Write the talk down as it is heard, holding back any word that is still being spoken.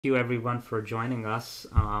You everyone for joining us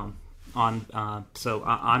I'm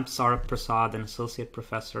Saurabh Prasad, an associate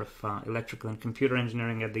professor of electrical and computer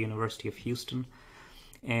engineering at the University of Houston.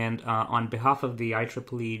 And on behalf of the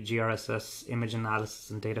IEEE GRSS Image Analysis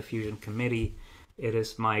and Data Fusion Committee, it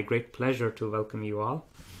is my great pleasure to welcome you all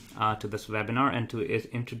to this webinar and to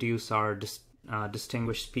introduce our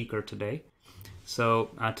distinguished speaker today. So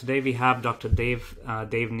today we have Dr. Dave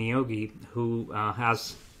Niyogi, who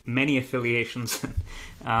has many affiliations,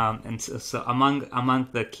 and so among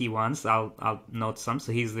the key ones, I'll note some.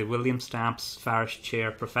 So he's the William Stamps Farish Chair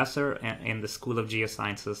Professor in the School of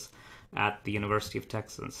Geosciences at the University of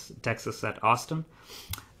Texas at Austin.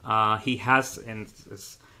 He has, in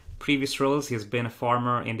his previous roles, he has been a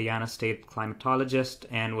former Indiana State climatologist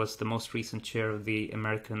and was the most recent chair of the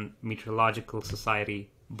American Meteorological Society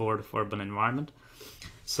Board of Urban Environment.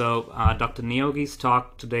 So Dr. Niyogi's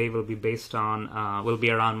talk today will be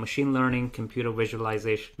around machine learning, computer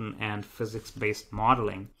visualization, and physics-based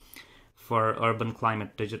modeling for urban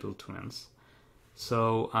climate digital twins.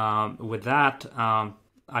 So with that,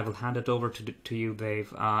 I will hand it over to you,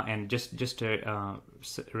 Dave, and just a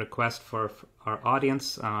request for our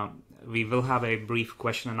audience. We will have a brief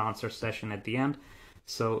question and answer session at the end.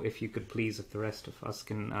 So if you could please, if the rest of us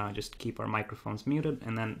can just keep our microphones muted,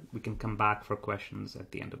 and then we can come back for questions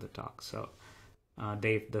at the end of the talk. So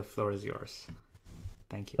Dave, the floor is yours.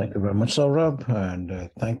 Thank you. Thank you very much, Saurabh, and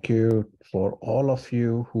thank you for all of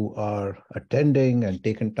you who are attending and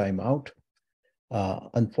taking time out.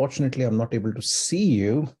 Unfortunately, I'm not able to see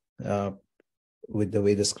you with the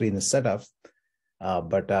way the screen is set up,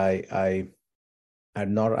 but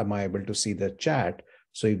nor am I able to see the chat.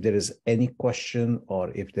 So if there is any question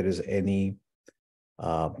or if there is any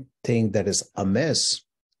thing that is amiss,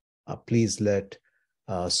 please let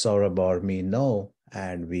Saurabh or me know,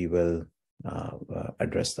 and we will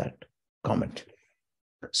address that comment.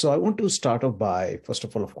 So I want to start off by, first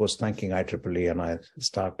of all, of course, thanking IEEE, and I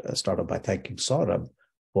start off by thanking Saurabh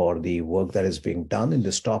for the work that is being done in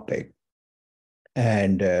this topic.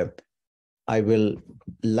 And I will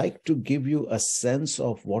like to give you a sense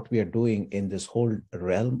of what we are doing in this whole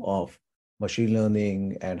realm of machine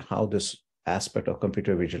learning and how this aspect of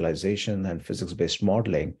computer visualization and physics-based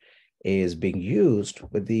modeling is being used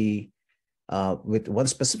with one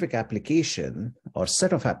specific application or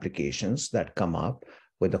set of applications that come up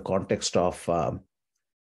with the context of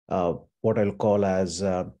what I'll call as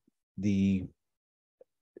the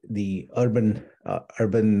urban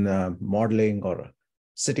modeling or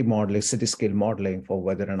city modeling, city scale modeling for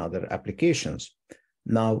weather and other applications.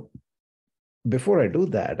 Now, before I do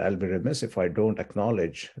that, I'll be remiss if I don't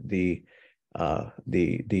acknowledge the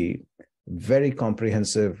very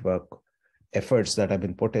comprehensive efforts that have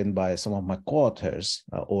been put in by some of my co-authors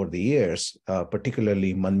over the years,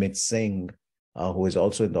 particularly Manmeet Singh, who is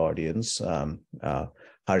also in the audience,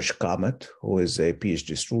 Harsh Kamath, who is a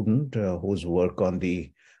PhD student, whose work on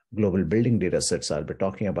the global building data sets I'll be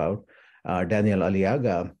talking about, Daniel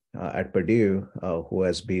Aliaga at Purdue, who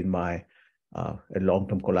has been a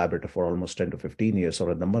long-term collaborator for almost 10 to 15 years,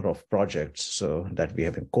 or a number of projects that we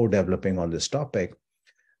have been co-developing on this topic,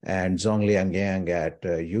 and Zongliang Yang at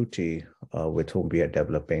UT, with whom we are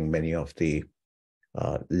developing many of the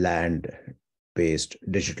land-based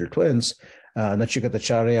digital twins, Nachikeeta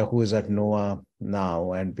Acharya, who is at NOAA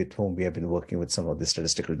now, and with whom we have been working with some of the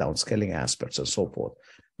statistical downscaling aspects and so forth.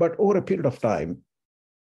 But over a period of time,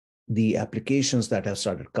 the applications that have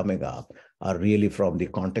started coming up are really from the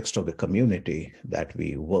context of the community that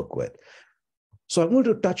we work with. So I'm going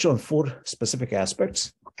to touch on 4 specific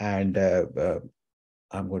aspects, and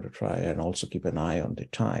I'm going to try and also keep an eye on the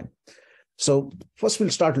time. So first, we'll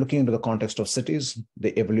start looking into the context of cities,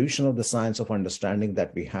 the evolution of the science of understanding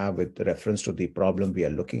that we have with reference to the problem we are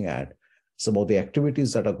looking at, some of the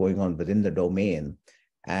activities that are going on within the domain,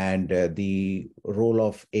 and the role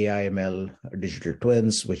of AI/ML digital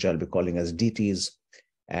twins, which I'll be calling as DTs,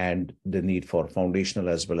 and the need for foundational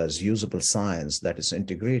as well as usable science that is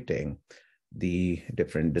integrating the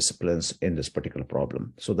different disciplines in this particular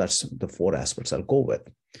problem. So that's the 4 aspects I'll go with.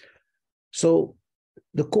 So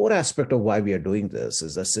the core aspect of why we are doing this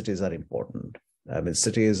is that cities are important. I mean,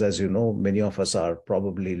 cities, as you know, many of us are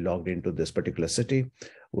probably logged into this particular city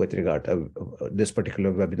with regard to this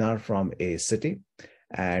particular webinar from a city.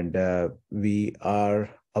 And we are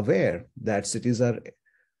aware that cities are,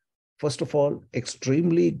 first of all,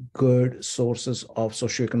 extremely good sources of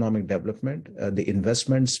socioeconomic development. The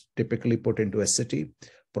investments typically put into a city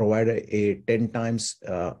provide a 10 times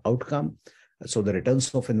outcome. So the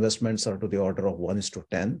returns of investments are to the order of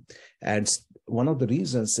 1:10. And one of the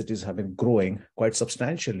reasons cities have been growing quite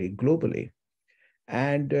substantially globally.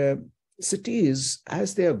 And cities,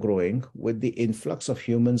 as they are growing with the influx of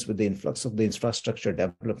humans, with the influx of the infrastructure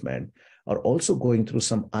development, are also going through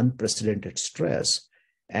some unprecedented stress.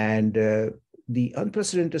 And the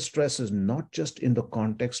unprecedented stress is not just in the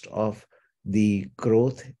context of the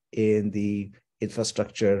growth in the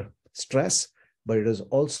infrastructure stress, but it is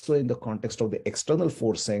also in the context of the external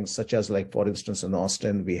forcing, such as, like, for instance, in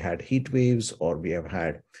Austin, we had heat waves, or we have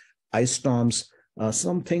had ice storms,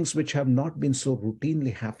 some things which have not been so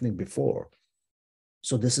routinely happening before.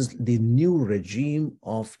 So this is the new regime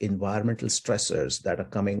of environmental stressors that are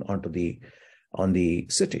coming on the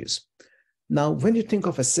cities. Now, when you think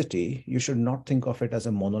of a city, you should not think of it as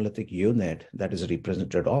a monolithic unit that is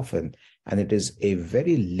represented often, and it is a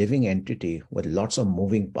very living entity with lots of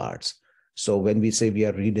moving parts. So when we say we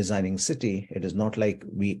are redesigning city, it is not like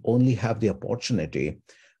we only have the opportunity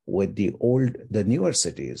with the newer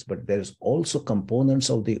cities, but there's also components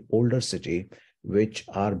of the older city which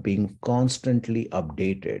are being constantly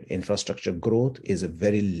updated. Infrastructure growth is a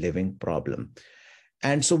very living problem.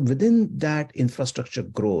 And so within that infrastructure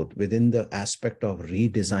growth, within the aspect of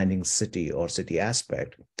redesigning city or city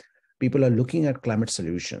aspect, people are looking at climate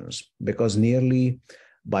solutions, because nearly,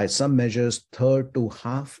 by some measures, third to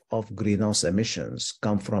half of greenhouse emissions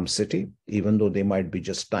come from city, even though they might be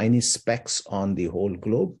just tiny specks on the whole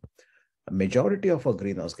globe. A majority of our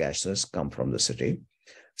greenhouse gases come from the city.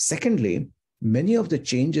 Secondly, many of the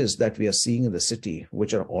changes that we are seeing in the city,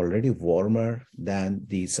 which are already warmer than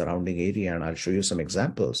the surrounding area, and I'll show you some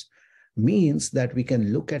examples, means that we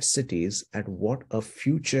can look at cities at what a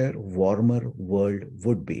future warmer world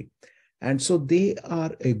would be. And so they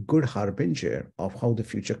are a good harbinger of how the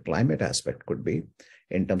future climate aspect could be,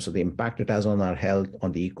 in terms of the impact it has on our health,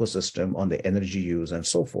 on the ecosystem, on the energy use, and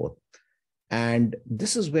so forth. And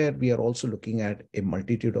this is where we are also looking at a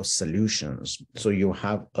multitude of solutions. So you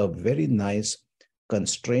have a very nice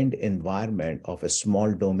constrained environment of a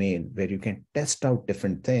small domain where you can test out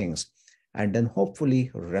different things and then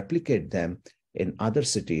hopefully replicate them in other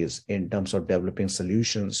cities in terms of developing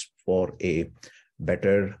solutions for a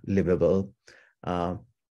better, livable,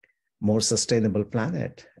 more sustainable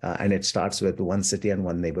planet. And it starts with one city and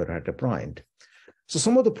one neighbor at a point. So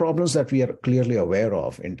some of the problems that we are clearly aware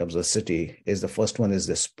of in terms of city is, the first one is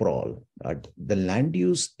the sprawl. The land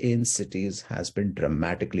use in cities has been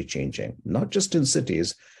dramatically changing, not just in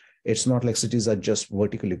cities. It's not like cities are just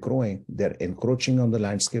vertically growing. They're encroaching on the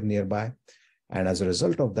landscape nearby. And as a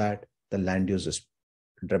result of that, the land use is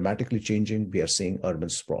dramatically changing. We are seeing urban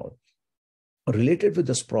sprawl. Related with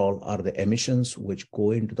the sprawl are the emissions, which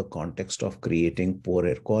go into the context of creating poor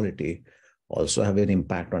air quality, also have an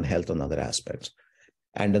impact on health and other aspects.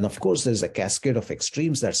 And then, of course, there's a cascade of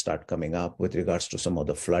extremes that start coming up with regards to some of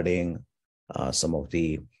the flooding, some of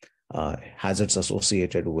the hazards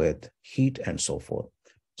associated with heat, and so forth.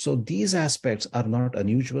 So these aspects are not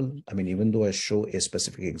unusual. I mean, even though I show a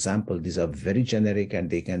specific example, these are very generic and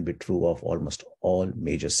they can be true of almost all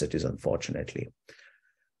major cities, unfortunately.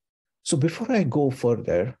 So before I go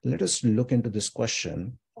further, let us look into this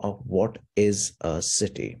question of what is a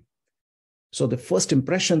city. So the first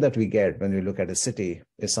impression that we get when we look at a city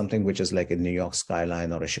is something which is like a New York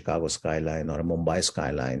skyline or a Chicago skyline or a Mumbai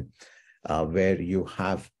skyline, where you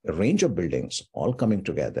have a range of buildings all coming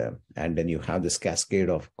together. And then you have this cascade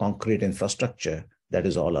of concrete infrastructure that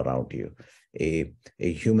is all around you, a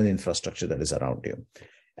human infrastructure that is around you.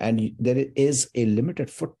 And there is a limited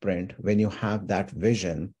footprint when you have that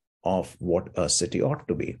vision of what a city ought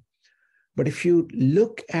to be. But if you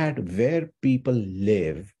look at where people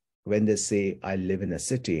live, when they say, I live in a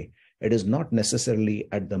city, it is not necessarily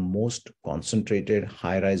at the most concentrated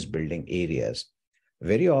high-rise building areas.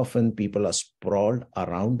 Very often people are sprawled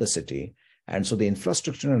around the city, and so the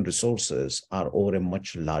infrastructure and resources are over a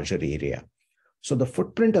much larger area. So the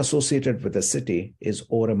footprint associated with a city is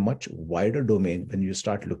over a much wider domain when you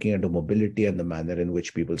start looking at the mobility and the manner in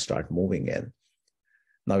which people start moving in.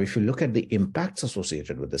 Now, if you look at the impacts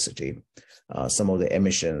associated with the city, some of the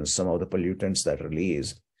emissions, some of the pollutants that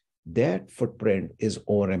release, that footprint is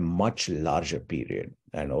over a much larger period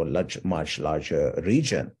and over much larger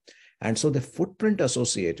region. And so the footprint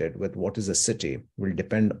associated with what is a city will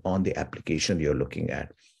depend on the application you're looking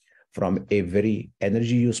at. From a very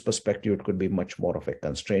energy use perspective, it could be much more of a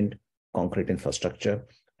constrained concrete infrastructure.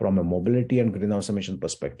 From a mobility and greenhouse emission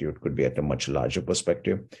perspective, it could be at a much larger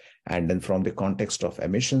perspective. And then from the context of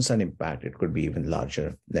emissions and impact, it could be even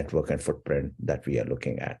larger network and footprint that we are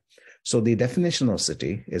looking at. So the definition of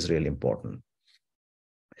city is really important.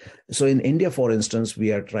 So in India, for instance,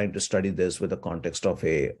 we are trying to study this with the context of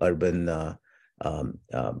a urban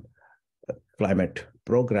climate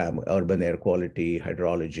program, urban air quality,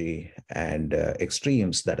 hydrology, and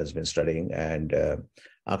extremes that has been studying. And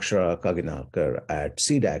Akshara Kaginalkar at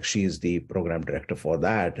CDAC, she is the program director for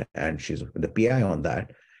that, and she's the PI on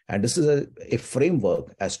that. And this is a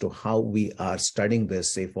framework as to how we are studying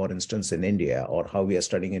this, say, for instance, in India, or how we are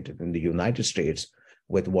studying it in the United States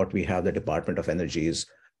with what we have, the Department of Energy's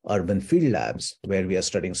urban field labs, where we are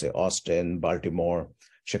studying, say, Austin, Baltimore,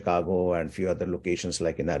 Chicago, and a few other locations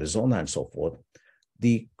like in Arizona and so forth.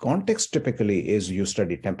 The context typically is you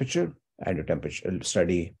study temperature and you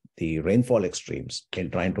study the rainfall extremes in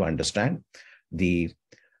trying to understand the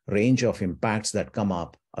range of impacts that come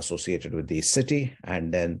up associated with the city,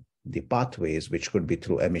 and then the pathways, which could be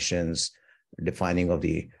through emissions, defining of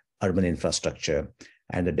the urban infrastructure,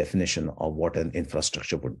 and the definition of what an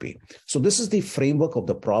infrastructure would be. So this is the framework of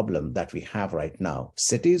the problem that we have right now.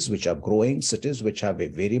 Cities which are growing, cities which have a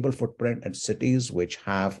variable footprint, and cities which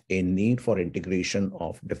have a need for integration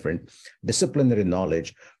of different disciplinary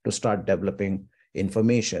knowledge to start developing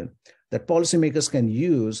information that policymakers can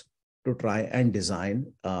use to try and design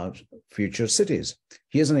future cities.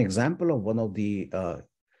 Here's an example of one of the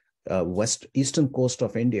eastern coast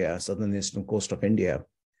of India, southern eastern coast of India,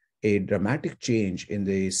 a dramatic change in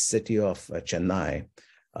the city of Chennai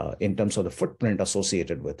in terms of the footprint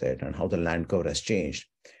associated with it and how the land cover has changed.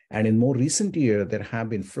 And in more recent years, there have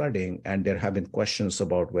been flooding, and there have been questions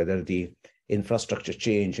about whether the infrastructure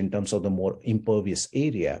change in terms of the more impervious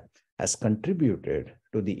area has contributed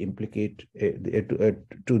to the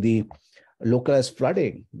to the localized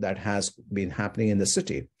flooding that has been happening in the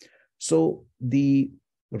city. So the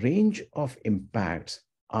range of impacts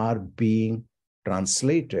are being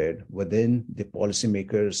translated within the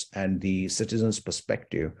policymakers and the citizens'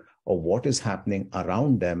 perspective of what is happening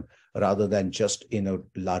around them, rather than just in a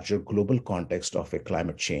larger global context of a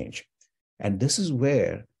climate change. And this is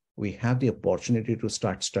where we have the opportunity to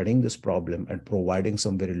start studying this problem and providing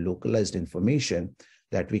some very localized information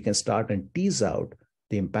that we can start and tease out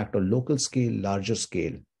the impact on local scale, larger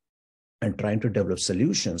scale, and trying to develop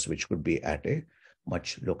solutions which could be at a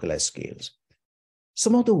much localized scales.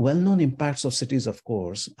 Some of the well-known impacts of cities, of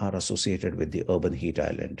course, are associated with the urban heat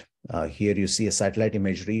island. Here you see a satellite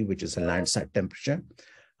imagery, which is a Landsat temperature,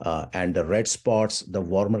 and the red spots, the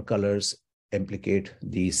warmer colors, implicate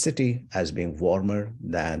the city as being warmer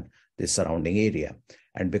than the surrounding area.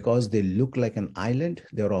 And because they look like an island,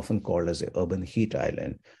 they're often called as an urban heat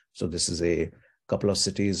island. So this is a couple of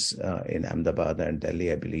cities in Ahmedabad and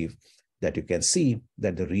Delhi, I believe, that you can see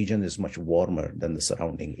that the region is much warmer than the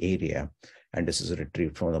surrounding area. And this is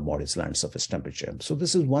retrieved from the body's land surface temperature. So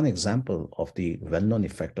this is one example of the well-known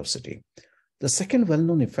effect of city. The second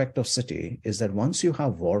well-known effect of city is that once you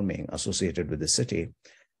have warming associated with the city,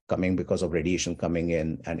 coming because of radiation coming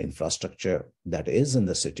in and infrastructure that is in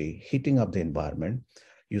the city, heating up the environment,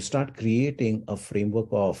 you start creating a framework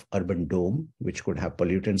of urban dome, which could have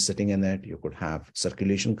pollutants sitting in it. You could have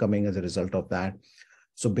circulation coming as a result of that.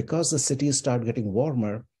 So because the cities start getting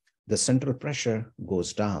warmer, the central pressure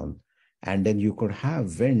goes down. And then you could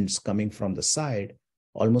have winds coming from the side,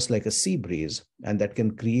 almost like a sea breeze, and that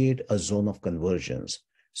can create a zone of convergence.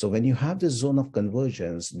 So when you have this zone of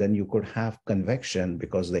convergence, then you could have convection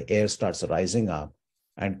because the air starts rising up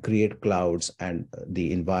and create clouds and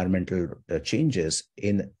the environmental changes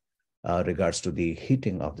in regards to the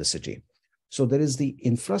heating of the city. So there is the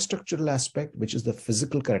infrastructural aspect, which is the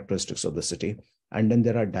physical characteristics of the city. And then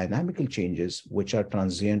there are dynamical changes, which are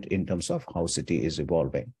transient in terms of how city is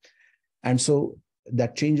evolving. And so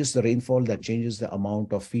that changes the rainfall, that changes the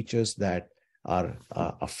amount of features that are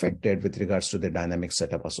affected with regards to the dynamic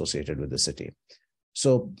setup associated with the city.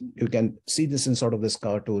 So you can see this in sort of this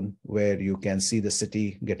cartoon where you can see the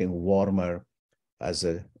city getting warmer as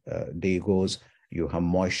the day goes. You have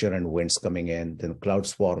moisture and winds coming in, then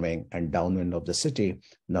clouds forming, and downwind of the city,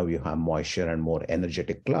 now you have moisture and more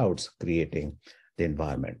energetic clouds creating the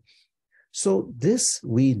environment. So this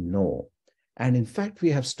we know. And in fact,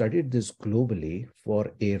 we have studied this globally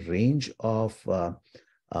for a range of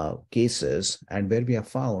cases, and where we have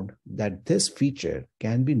found that this feature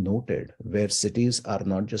can be noted where cities are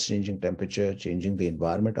not just changing temperature, changing the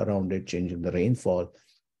environment around it, changing the rainfall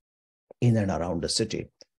in and around the city.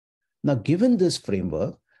 Now, given this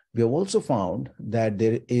framework, we have also found that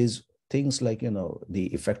there is things like,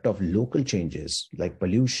 the effect of local changes like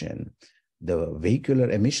pollution, the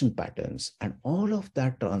vehicular emission patterns, and all of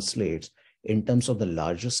that translates in terms of the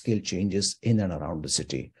larger scale changes in and around the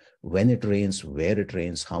city. When it rains, where it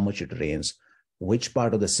rains, how much it rains, which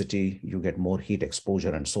part of the city you get more heat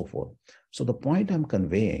exposure, and so forth. So the point I'm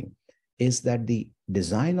conveying is that the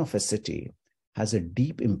design of a city has a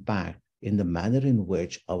deep impact in the manner in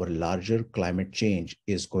which our larger climate change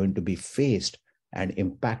is going to be faced and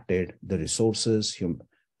impacted the resources,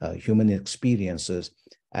 human experiences,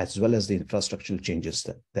 as well as the infrastructural changes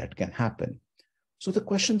that can happen. So the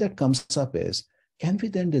question that comes up is, can we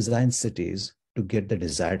then design cities to get the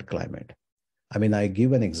desired climate? I mean, I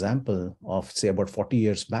give an example of, say, about 40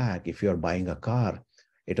 years back, if you're buying a car,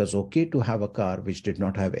 it was okay to have a car which did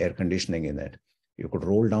not have air conditioning in it. You could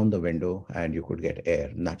roll down the window and you could get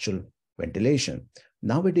air, natural ventilation.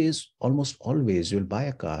 Nowadays, almost always you'll buy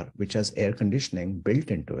a car which has air conditioning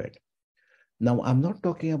built into it. Now, I'm not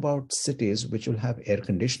talking about cities which will have air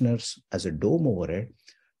conditioners as a dome over it,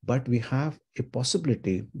 but we have a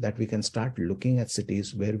possibility that we can start looking at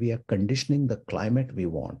cities where we are conditioning the climate we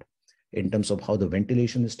want in terms of how the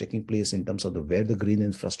ventilation is taking place, in terms of where the green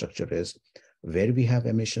infrastructure is, where we have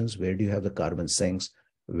emissions, where do you have the carbon sinks,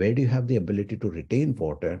 where do you have the ability to retain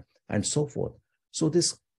water, and so forth. So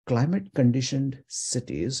this climate conditioned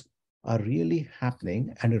cities are really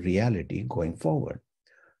happening and a reality going forward.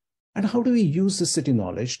 And how do we use the city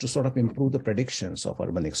knowledge to sort of improve the predictions of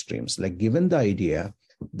urban extremes? Like, given the idea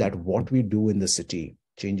that what we do in the city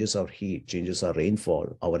changes our heat, changes our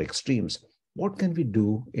rainfall, our extremes, what can we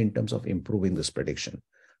do in terms of improving this prediction?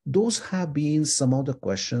 Those have been some of the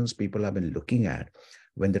questions people have been looking at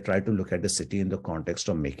when they try to look at the city in the context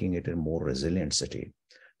of making it a more resilient city.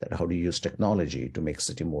 That how do you use technology to make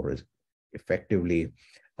city more effectively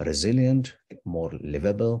resilient, more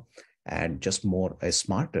livable, and just more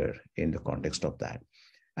smarter in the context of that.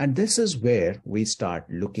 And this is where we start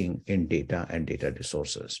looking in data and data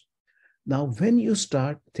resources. Now, when you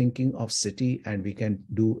start thinking of city and we can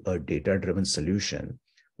do a data-driven solution,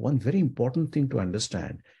 one very important thing to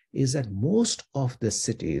understand is that most of the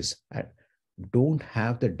cities don't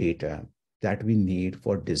have the data that we need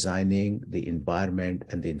for designing the environment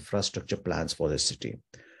and the infrastructure plans for the city.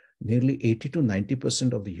 Nearly 80 to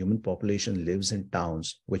 90% of the human population lives in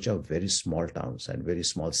towns, which are very small towns and very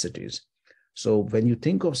small cities. So when you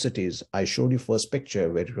think of cities, I showed you first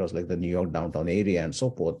picture where it was like the New York downtown area and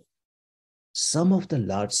so forth. Some of the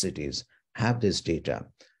large cities have this data,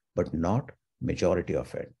 but not majority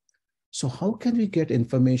of it. So how can we get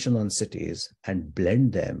information on cities and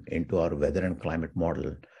blend them into our weather and climate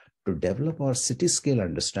model to develop our city scale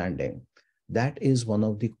understanding? That is one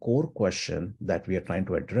of the core questions that we are trying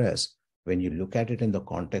to address when you look at it in the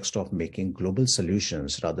context of making global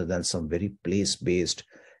solutions rather than some very place-based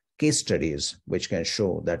case studies, which can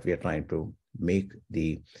show that we are trying to make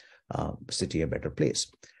the city a better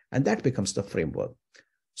place. And that becomes the framework.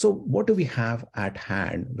 So what do we have at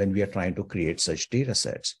hand when we are trying to create such data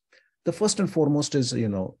sets? The first and foremost is,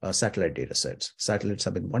 satellite data sets. Satellites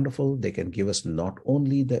have been wonderful. They can give us not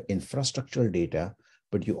only the infrastructural data,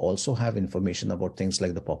 but you also have information about things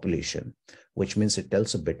like the population, which means it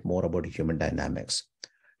tells a bit more about human dynamics.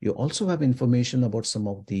 You also have information about some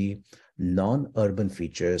of the non-urban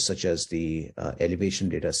features, such as the elevation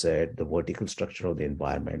data set, the vertical structure of the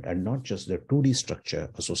environment, and not just the 2D structure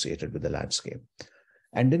associated with the landscape.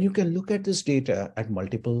 And then you can look at this data at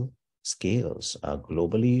multiple scales,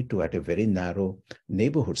 globally to at a very narrow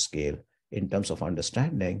neighborhood scale in terms of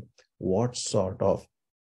understanding what sort of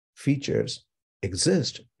features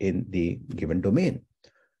exist in the given domain.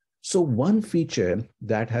 So one feature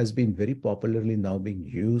that has been very popularly now being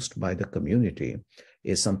used by the community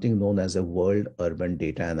is something known as a World Urban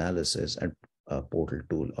Data Analysis and Portal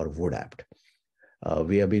Tool, or WOODAPT.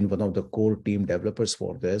 We have been one of the core team developers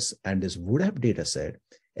for this, and this WOODAPT dataset,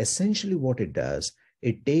 essentially what it does,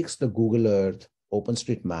 it takes the Google Earth,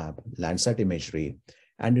 OpenStreetMap, Landsat imagery,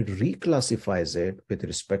 and it reclassifies it with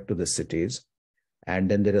respect to the cities. And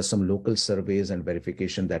then there are some local surveys and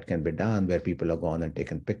verification that can be done where people have gone and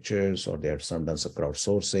taken pictures, or there are some done some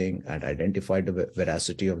crowdsourcing and identified the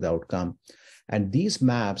veracity of the outcome. And these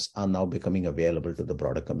maps are now becoming available to the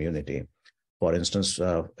broader community. For instance,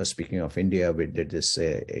 speaking of India, we did this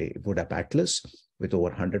a WOODAPT Atlas with over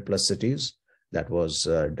 100 plus cities that was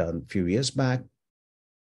done a few years back.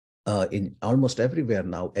 In almost everywhere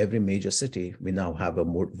now, every major city, we now have a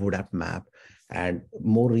WOODAPT map. And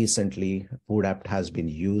more recently, WOODAPT has been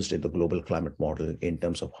used in the global climate model in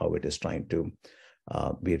terms of how it is trying to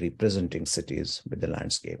be representing cities with the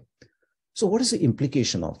landscape. So what is the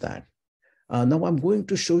implication of that? Now I'm going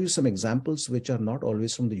to show you some examples which are not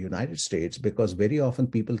always from the United States, because very often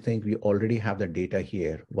people think we already have the data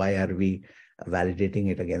here. Why are we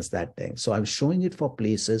validating it against that thing? So I'm showing it for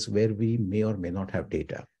places where we may or may not have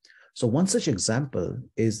data. So one such example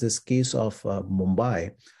is this case of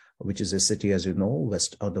Mumbai, which is a city, as you know,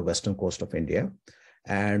 on the western coast of India.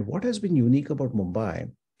 And what has been unique about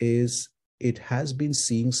Mumbai is it has been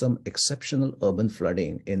seeing some exceptional urban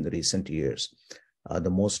flooding in the recent years. The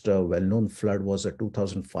most well-known flood was a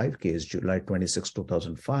 2005 case, July 26,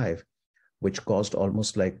 2005, which caused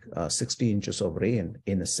almost like 60 inches of rain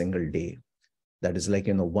in a single day. That is like,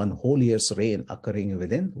 one whole year's rain occurring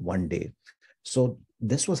within one day. So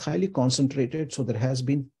this was highly concentrated. So there has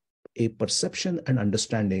been a perception and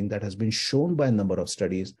understanding that has been shown by a number of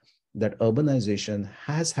studies that urbanization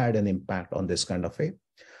has had an impact on this kind of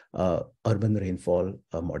a urban rainfall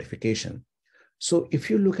modification. So if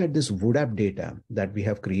you look at this WOODAP data that we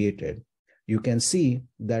have created, you can see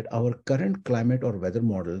that our current climate or weather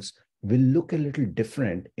models will look a little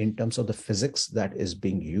different in terms of the physics that is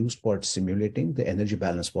being used for simulating the energy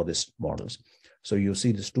balance for these models. So you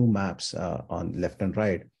see these two maps on left and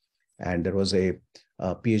right. And there was a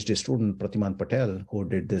PhD student, Pratiman Patel, who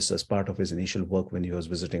did this as part of his initial work when he was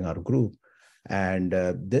visiting our group. And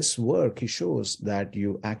this work, he shows that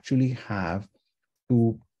you actually have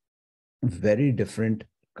two very different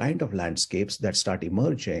kind of landscapes that start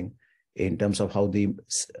emerging in terms of how the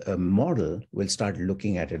model will start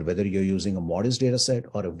looking at it, whether you're using a modest data set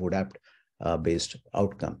or a WOODAP based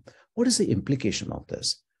outcome. What is the implication of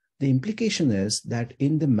this? The implication is that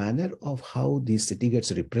in the manner of how the city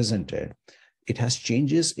gets represented, it has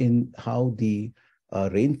changes in how the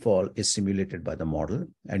rainfall is simulated by the model,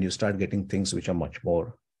 and you start getting things which are much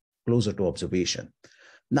more closer to observation.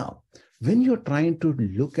 Now, when you're trying to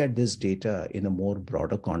look at this data in a more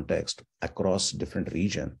broader context across different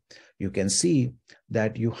regions, you can see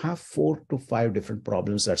that you have 4 to 5 different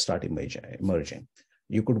problems that start emerging.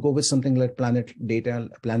 You could go with something like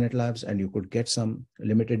Planet Labs, and you could get some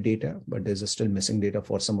limited data, but there's still missing data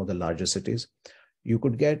for some of the larger cities. You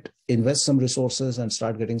could invest some resources and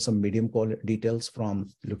start getting some medium quality details from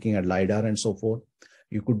looking at LiDAR and so forth.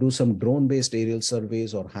 You could do some drone-based aerial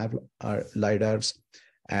surveys or have LiDARs,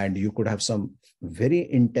 and you could have some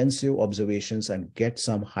very intensive observations and get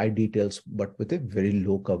some high details, but with a very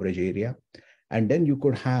low coverage area. And then you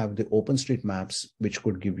could have the OpenStreetMaps, which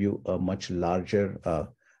could give you a much larger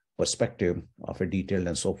perspective of a detail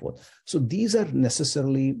and so forth. So these are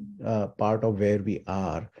necessarily part of where we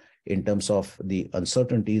are in terms of the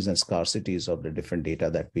uncertainties and scarcities of the different data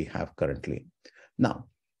that we have currently. Now,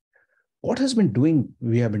 what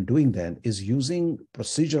we have been doing then is using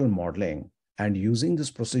procedural modeling. And using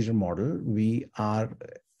this procedural model, we are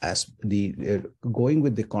going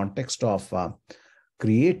with the context of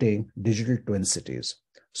creating digital twin cities.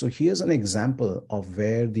 So here's an example of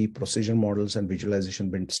where the procedural models and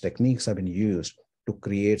visualization-based techniques have been used to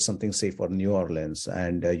create something, say, for New Orleans.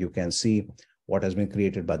 And you can see what has been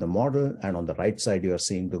created by the model. And on the right side, you are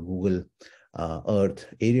seeing the Google Earth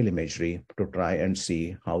aerial imagery to try and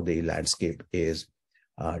see how the landscape is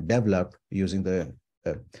developed using the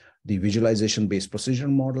visualization-based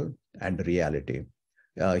procedural model and the reality.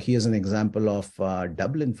 Here's an example of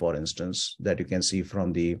Dublin, for instance, that you can see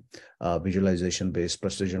from the visualization-based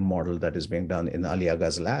precision model that is being done in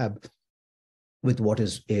Aliaga's lab with what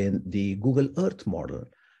is in the Google Earth model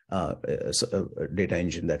data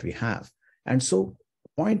engine that we have. And so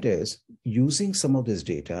point is, using some of this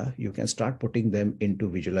data, you can start putting them into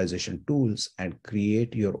visualization tools and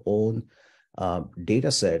create your own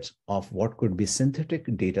data sets of what could be synthetic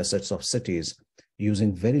data sets of cities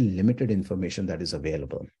using very limited information that is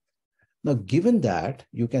available. Now, given that,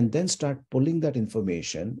 you can then start pulling that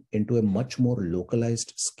information into a much more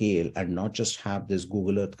localized scale and not just have this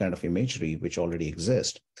Google Earth kind of imagery, which already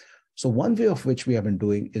exists. So one way of which we have been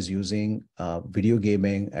doing is using video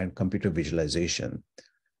gaming and computer visualization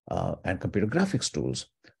and computer graphics tools.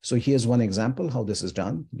 So here's one example how this is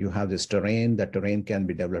done. You have this terrain. That terrain can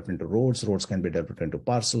be developed into roads. Roads can be developed into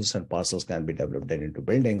parcels, and parcels can be developed then into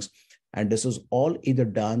buildings. And this is all either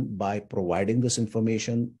done by providing this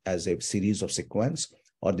information as a series of sequence,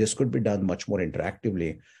 or this could be done much more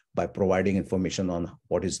interactively by providing information on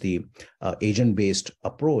what is the agent-based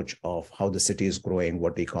approach of how the city is growing,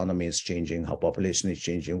 what the economy is changing, how population is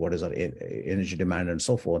changing, what is our energy demand, and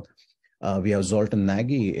so forth. We have Zoltan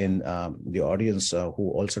Nagy in the audience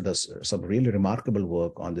who also does some really remarkable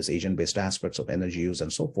work on this agent-based aspects of energy use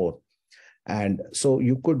and so forth. And so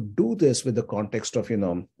you could do this with the context of,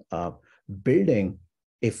 building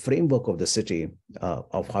a framework of the city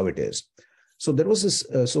of how it is. So there was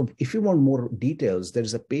this, so if you want more details, there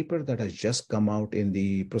is a paper that has just come out in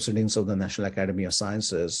the Proceedings of the National Academy of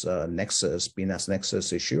Sciences, Nexus, PNAS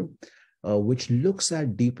Nexus issue, which looks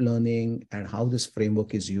at deep learning and how this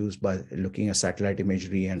framework is used by looking at satellite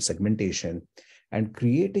imagery and segmentation and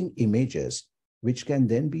creating images which can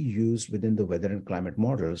then be used within the weather and climate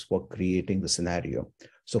models for creating the scenario.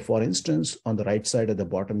 So for instance, on the right side at the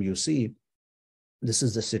bottom, you see This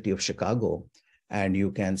is the city of Chicago. And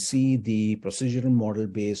you can see the procedural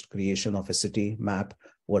model-based creation of a city map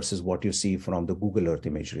versus what you see from the Google Earth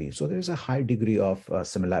imagery. So there's a high degree of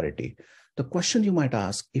similarity. The question you might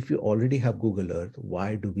ask, if you already have Google Earth,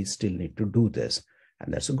 why do we still need to do this?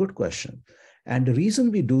 And that's a good question. And the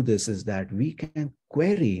reason we do this is that we can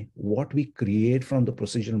query what we create from the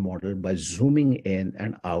procedural model by zooming in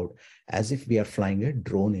and out as if we are flying a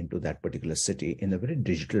drone into that particular city in a very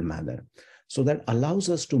digital manner. So that allows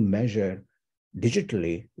us to measure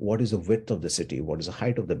digitally what is the width of the city, what is the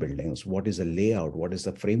height of the buildings, what is the layout, what is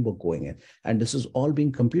the framework going in. And this is all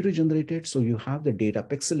being computer generated. So you have the data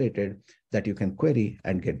pixelated that you can query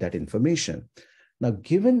and get that information. Now,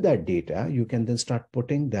 given that data, you can then start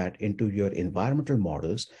putting that into your environmental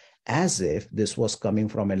models as if this was coming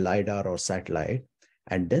from a LiDAR or satellite,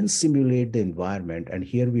 and then simulate the environment. And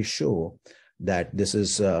here we show that this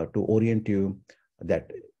is to orient you,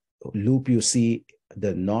 that loop you see,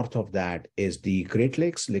 the north of that is the Great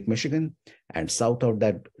Lakes, Lake Michigan, and south of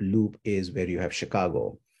that loop is where you have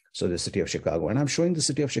Chicago. So the city of Chicago. And I'm showing the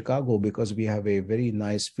city of Chicago because we have a very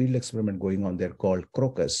nice field experiment going on there called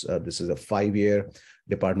Crocus. This is a 5-year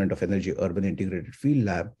Department of Energy Urban Integrated Field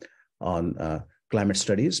Lab on climate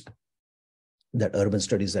studies, that urban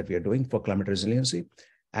studies that we are doing for climate resiliency.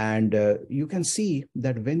 And you can see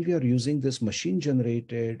that when we are using this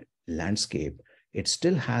machine-generated landscape, it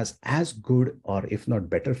still has as good or if not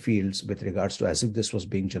better fields with regards to as if this was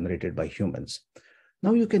being generated by humans.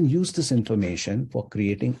 Now you can use this information for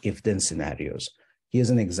creating if-then scenarios. Here's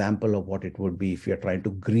an example of what it would be if you're trying to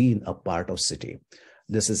green a part of city.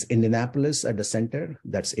 This is Indianapolis at the center,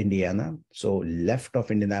 that's Indiana. So left of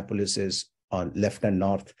Indianapolis is on left and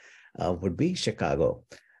north would be Chicago.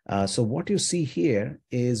 So what you see here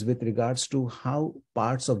is with regards to how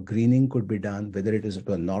parts of greening could be done, whether it is to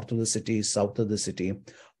the north of the city, south of the city,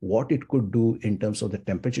 what it could do in terms of the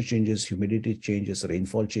temperature changes, humidity changes,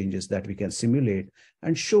 rainfall changes that we can simulate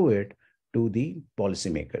and show it to the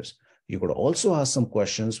policymakers. You could also ask some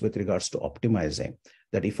questions with regards to optimizing,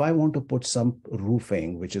 that if I want to put some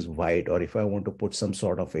roofing, which is white, or if I want to put some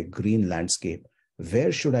sort of a green landscape,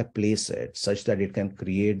 where should I place it such that it can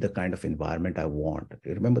create the kind of environment I want?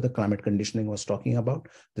 Remember the climate conditioning I was talking about?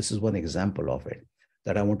 This is one example of it,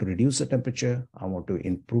 that I want to reduce the temperature. I want to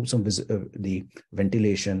improve some the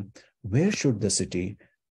ventilation. Where should the city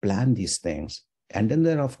plan these things? And then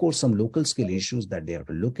there are, of course, some local scale issues that they have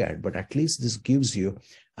to look at, but at least this gives you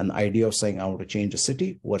an idea of saying, I want to change a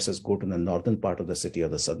city versus go to the northern part of the city or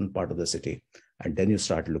the southern part of the city. And then you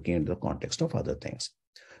start looking into the context of other things.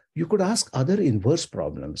 You could ask other inverse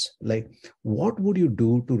problems, like what would you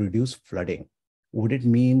do to reduce flooding? Would it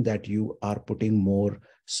mean that you are putting more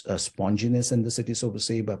sponginess in the city, so to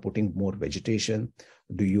say, by putting more vegetation?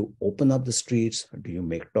 Do you open up the streets? Do you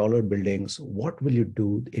make taller buildings? What will you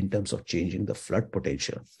do in terms of changing the flood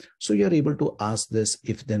potential? So you're able to ask this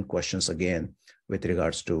if-then questions again with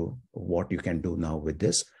regards to what you can do now with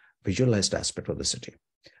this visualized aspect of the city.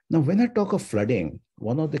 Now, when I talk of flooding,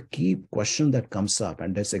 one of the key questions that comes up,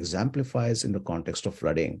 and this exemplifies in the context of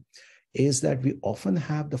flooding, is that we often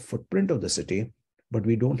have the footprint of the city, but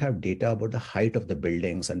we don't have data about the height of the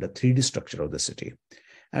buildings and the 3D structure of the city.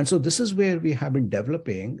 And so this is where we have been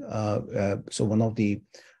developing. So one of the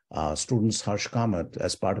students, Harsh Kamath,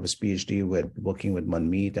 as part of his PhD, working with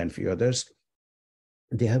Manmeet and a few others,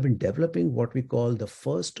 they have been developing what we call the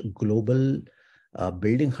first global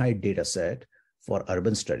building height data set for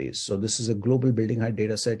urban studies. So this is a global building height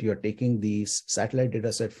data set. You're taking the satellite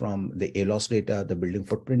data set from the ALOS data, the building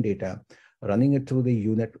footprint data, running it through the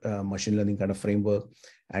unit machine learning kind of framework,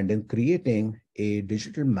 and then creating a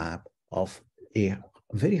digital map of a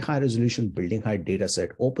very high resolution building height data set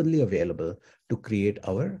openly available to create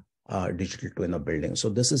our digital twin of building. So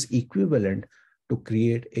this is equivalent to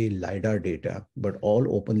create a LiDAR data, but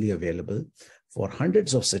all openly available for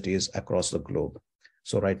hundreds of cities across the globe.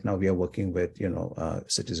 So right now we are working with,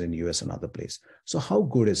 cities in US and other places. So how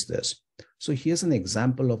good is this? So here's an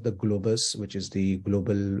example of the Globus, which is the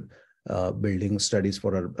global building studies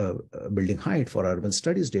for building height for urban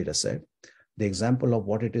studies data set. The example of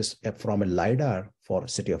what it is from a LiDAR for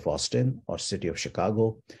city of Austin or city of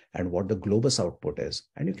Chicago, and what the Globus output is.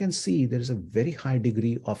 And you can see there is a very high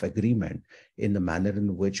degree of agreement in the manner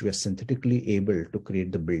in which we are synthetically able to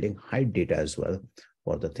create the building height data as well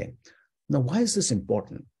for the thing. Now, why is this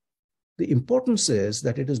important? The importance is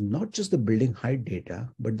that it is not just the building height data,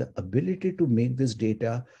 but the ability to make this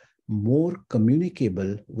data more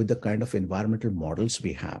communicable with the kind of environmental models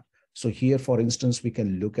we have. So here, for instance, we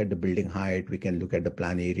can look at the building height, we can look at the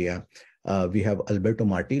plan area. We have Alberto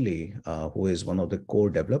Martilli, who is one of the core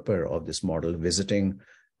developer of this model, visiting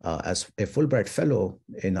as a Fulbright fellow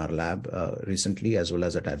in our lab recently, as well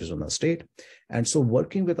as at Arizona State. And so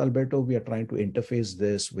working with Alberto, we are trying to interface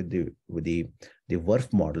this with the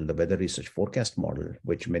WRF model, the weather research forecast model,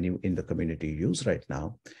 which many in the community use right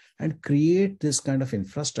now, and create this kind of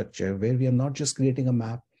infrastructure where we are not just creating a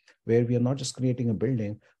map, where we are not just creating a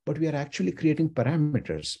building, but we are actually creating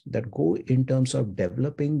parameters that go in terms of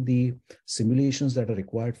developing the simulations that are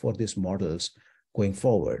required for these models going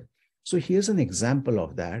forward. So here's an example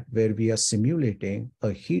of that, where we are simulating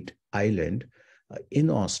a heat island in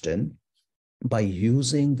Austin by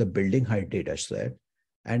using the building height data set.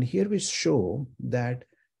 And here we show that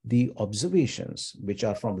the observations, which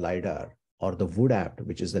are from LiDAR or the WOODAPT,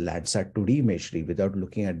 which is the Landsat 2D imagery without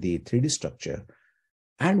looking at the 3D structure,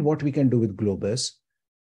 and what we can do with Globus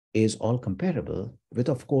is all comparable, with,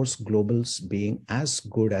 of course, Globals being as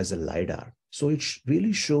good as a LiDAR. So it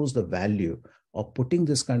really shows the value of putting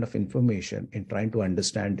this kind of information in trying to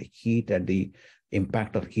understand the heat and the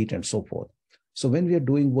impact of heat and so forth. So when we are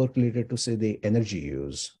doing work related to, say, the energy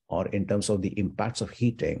use or in terms of the impacts of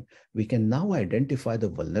heating, we can now identify the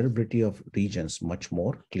vulnerability of regions much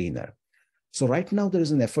more cleaner. So right now there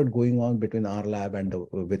is an effort going on between our lab and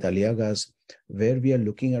with Aliaga's, where we are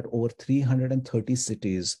looking at over 330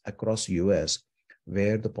 cities across US,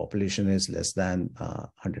 where the population is less than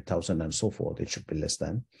 100,000 and so forth. It should be less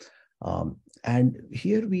than. And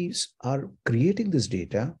here we are creating this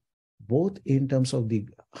data, both in terms of the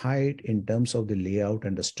height, in terms of the layout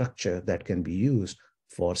and the structure that can be used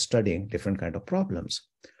for studying different kind of problems.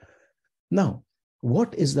 Now,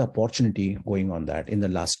 what is the opportunity going on that? In the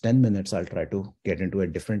last 10 minutes, I'll try to get into a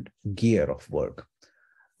different gear of work.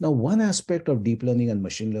 Now, one aspect of deep learning and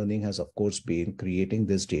machine learning has, of course, been creating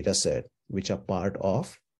this data set, which are part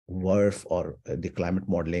of WRF or the climate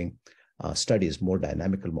modeling studies, more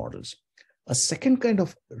dynamical models. A second kind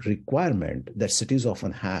of requirement that cities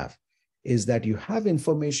often have is that you have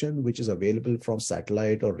information which is available from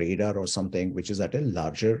satellite or radar or something which is at a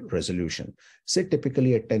larger resolution, say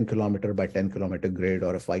typically a 10 kilometer by 10 kilometer grid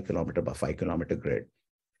or a 5 kilometer by 5 kilometer grid.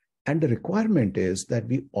 And the requirement is that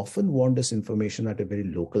we often want this information at a very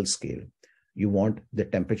local scale. You want the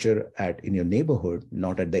temperature in your neighborhood,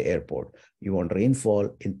 not at the airport. You want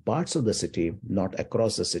rainfall in parts of the city, not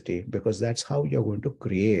across the city, because that's how you're going to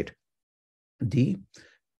create the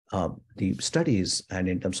studies and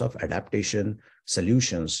in terms of adaptation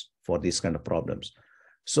solutions for these kind of problems.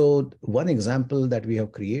 So one example that we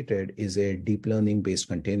have created is a deep learning based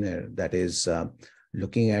container that is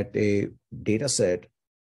looking at a data set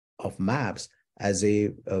of maps as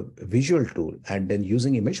a visual tool, and then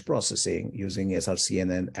using image processing, using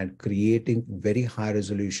SRCNN, and creating very high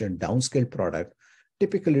resolution downscale product,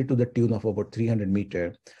 typically to the tune of about 300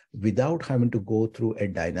 meters, without having to go through a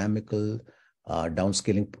dynamical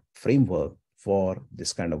downscaling framework for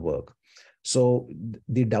this kind of work. So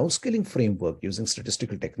the downscaling framework using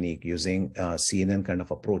statistical technique, using CNN kind of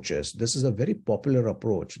approaches, this is a very popular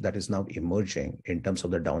approach that is now emerging in terms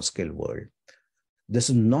of the downscale world. This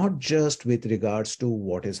is not just with regards to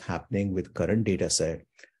what is happening with current data set,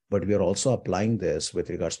 but we are also applying this with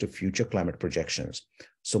regards to future climate projections.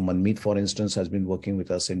 So Manmeet, for instance, has been working with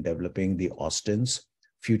us in developing the Austin's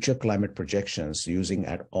future climate projections using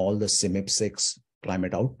at all the CIMIP6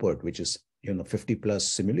 climate output, which is 50 plus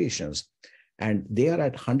simulations. And they are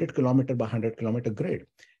at 100 kilometer by 100 kilometer grid.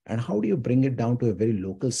 And how do you bring it down to a very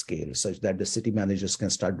local scale such that the city managers can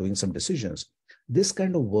start doing some decisions? This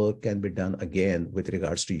kind of work can be done again with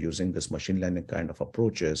regards to using this machine learning kind of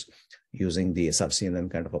approaches, using the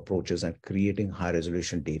SRCNN kind of approaches, and creating high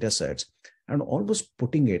resolution data sets, and almost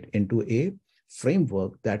putting it into a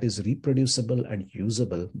framework that is reproducible and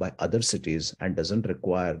usable by other cities and doesn't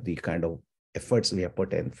require the kind of efforts we have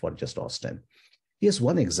put in for just Austin. Here's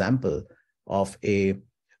one example of a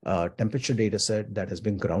temperature data set that has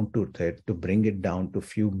been ground-truthed to bring it down to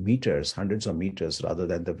few meters, hundreds of meters, rather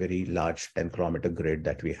than the very large 10-kilometer grid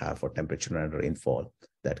that we have for temperature and rainfall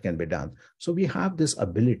that can be done. So we have this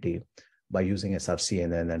ability by using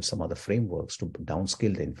SRCNN and some other frameworks to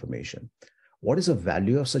downscale the information. What is the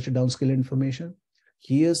value of such a downscale information?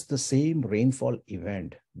 Here's the same rainfall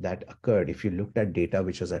event that occurred if you looked at data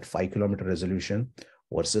which was at 5-kilometer resolution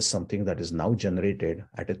versus something that is now generated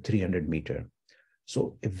at a 300 meter.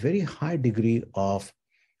 So a very high degree of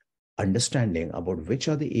understanding about which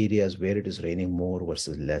are the areas where it is raining more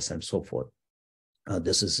versus less and so forth.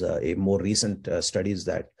 This is a more recent studies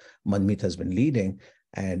that Manmeet has been leading,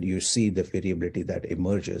 and you see the variability that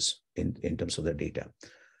emerges in terms of the data.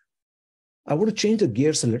 I want to change the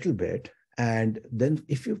gears a little bit. And then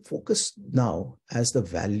if you focus now as the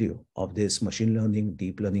value of this machine learning,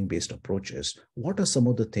 deep learning based approaches, what are some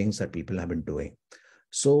of the things that people have been doing?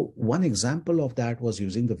 So one example of that was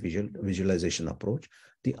using the visualization approach.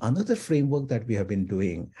 The another framework that we have been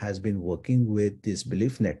doing has been working with this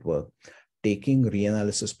belief network, taking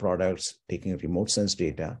reanalysis products, taking remote sense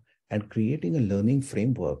data, and creating a learning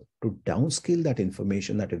framework to downscale that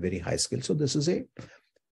information at a very high scale. So this is a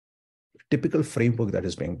typical framework that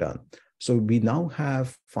is being done. So we now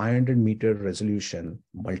have 500-meter resolution,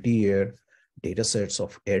 multi-year data sets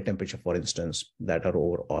of air temperature, for instance, that are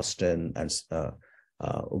over Austin and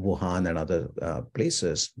Wuhan and other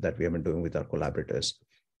places that we have been doing with our collaborators.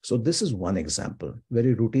 So this is one example,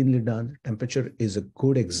 very routinely done. Temperature is a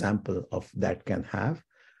good example of that can have.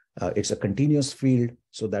 It's a continuous field,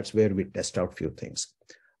 so that's where we test out few things.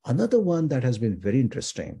 Another one that has been very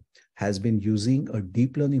interesting has been using a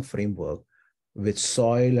deep learning framework with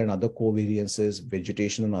soil and other covariances,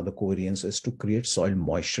 vegetation and other covariances to create soil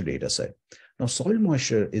moisture data set. Now, soil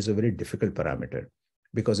moisture is a very difficult parameter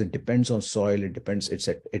because it depends on soil,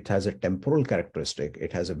 it has a temporal characteristic,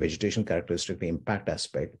 it has a vegetation characteristic, the impact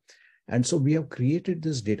aspect. And so we have created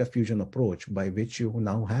this data fusion approach by which you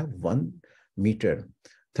now have 1 meter,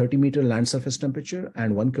 30-meter land surface temperature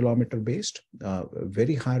and 1 kilometer based,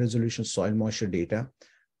 very high resolution soil moisture data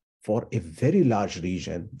for a very large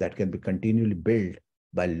region that can be continually built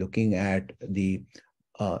by looking at the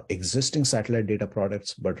existing satellite data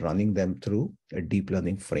products, but running them through a deep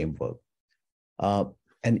learning framework.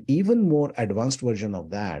 An even more advanced version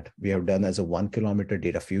of that we have done as a 1 kilometer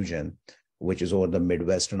data fusion, which is over the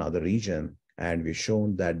Midwest and other region. And we've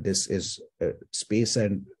shown that this is space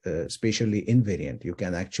and spatially invariant. You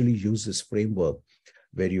can actually use this framework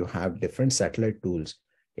where you have different satellite tools,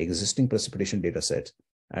 existing precipitation data sets,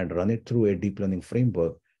 and run it through a deep learning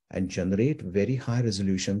framework and generate very high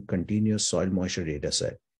resolution continuous soil moisture data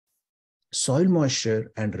set. Soil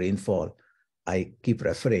moisture and rainfall, I keep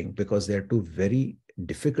referring because they're two very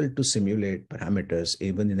difficult to simulate parameters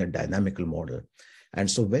even in a dynamical model. And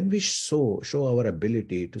so when we show our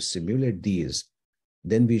ability to simulate these,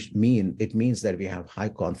 then it means that we have high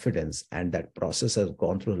confidence and that process has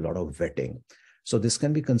gone through a lot of vetting. So this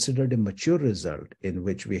can be considered a mature result in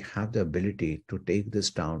which we have the ability to take this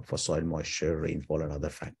down for soil moisture, rainfall, and other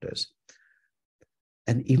factors.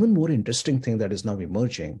 An even more interesting thing that is now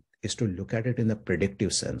emerging is to look at it in a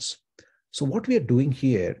predictive sense. So what we are doing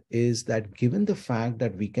here is that given the fact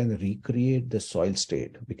that we can recreate the soil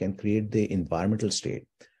state, we can create the environmental state,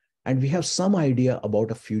 and we have some idea about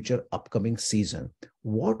a future upcoming season,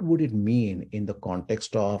 what would it mean in the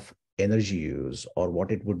context of energy use, or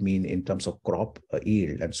what it would mean in terms of crop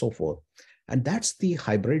yield and so forth. And that's the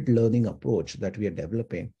hybrid learning approach that we are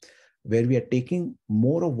developing, where we are taking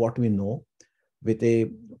more of what we know with a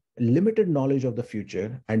limited knowledge of the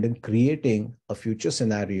future and then creating a future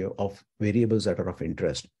scenario of variables that are of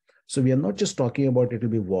interest. So we are not just talking about it will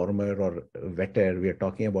be warmer or wetter, we are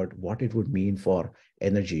talking about what it would mean for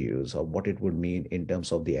energy use or what it would mean in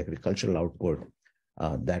terms of the agricultural output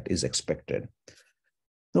that is expected.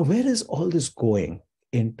 Now, where is all this going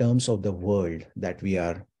in terms of the world that we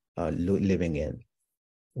are living in?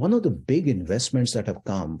 One of the big investments that have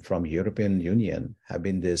come from European Union have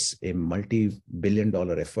been a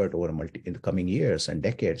multi-billion-dollar effort in the coming years and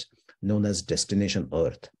decades known as Destination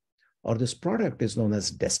Earth, or this product is known as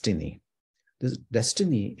Destiny. This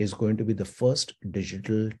Destiny is going to be the first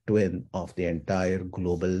digital twin of the entire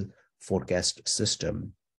global forecast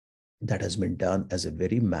system that has been done as a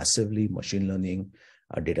very massively machine learning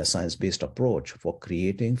data science-based approach for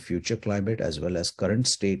creating future climate as well as current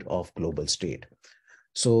state of global state.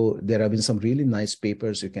 So there have been some really nice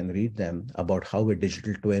papers, you can read them, about how a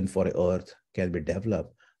digital twin for Earth can be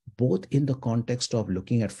developed, both in the context of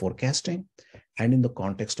looking at forecasting and in the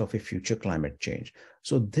context of a future climate change.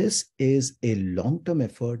 So this is a long-term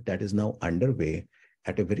effort that is now underway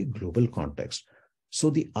at a very global context. So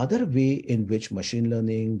the other way in which machine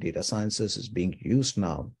learning, data sciences is being used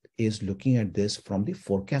now is looking at this from the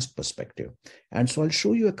forecast perspective. And so I'll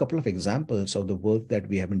show you a couple of examples of the work that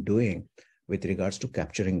we have been doing with regards to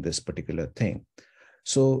capturing this particular thing.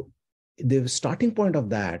 So the starting point of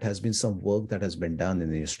that has been some work that has been done in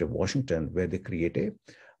the University of Washington, where they create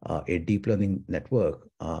a deep learning network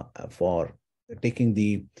for taking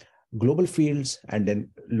the global fields and then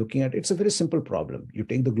looking at, it's a very simple problem. You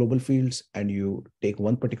take the global fields and you take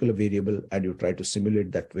one particular variable and you try to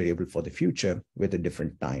simulate that variable for the future with a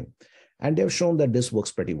different time. And they've shown that this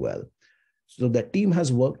works pretty well. So the team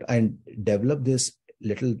has worked and developed this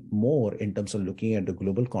little more in terms of looking at the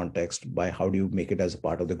global context by how do you make it as a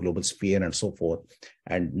part of the global sphere and so forth,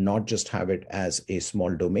 and not just have it as a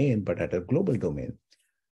small domain, but at a global domain.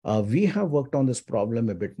 We have worked on this problem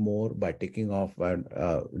a bit more by taking off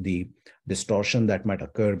the distortion that might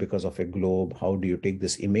occur because of a globe. How do you take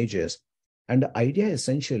these images? And the idea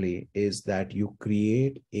essentially is that you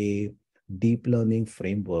create a deep learning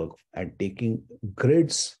framework and taking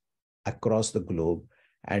grids across the globe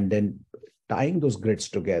and then tying those grids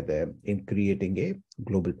together in creating a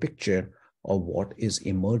global picture of what is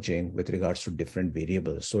emerging with regards to different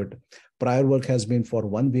variables. So prior work has been for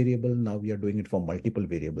one variable. Now we are doing it for multiple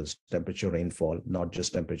variables, temperature, rainfall, not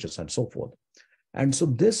just temperatures and so forth. And so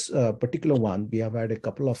this particular one, we have had a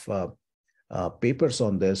couple of papers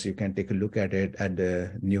on this. You can take a look at it at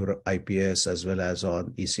the Neuro IPS as well as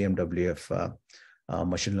on ECMWF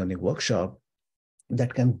machine learning workshop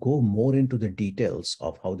that can go more into the details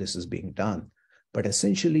of how this is being done. But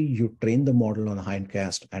essentially, you train the model on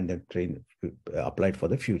hindcast and then apply it for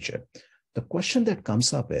the future. The question that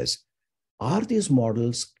comes up is, are these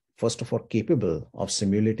models, first of all, capable of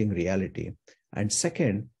simulating reality? And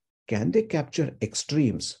second, can they capture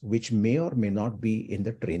extremes which may or may not be in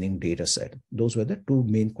the training data set? Those were the two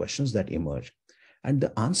main questions that emerged. And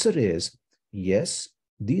the answer is yes,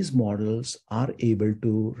 these models are able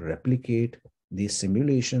to replicate the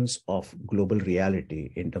simulations of global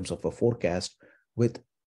reality in terms of a forecast with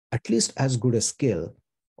at least as good a skill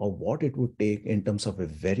of what it would take in terms of a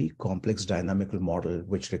very complex dynamical model,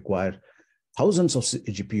 which require thousands of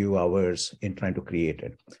GPU hours in trying to create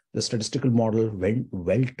it. The statistical model, when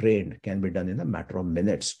well trained, can be done in a matter of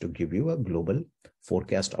minutes to give you a global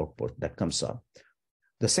forecast output that comes up.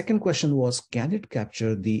 The second question was, can it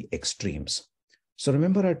capture the extremes? So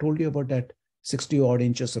remember I told you about that 60 odd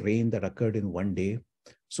inches rain that occurred in one day.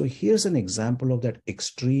 So here's an example of that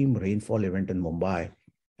extreme rainfall event in Mumbai,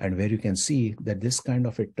 and where you can see that this kind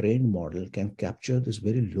of a trained model can capture this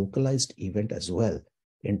very localized event as well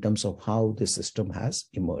in terms of how the system has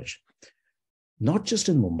emerged. Not just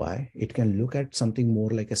in Mumbai, it can look at something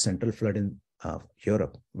more like a central flood in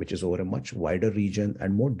Europe, which is over a much wider region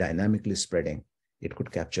and more dynamically spreading. It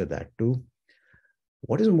could capture that too.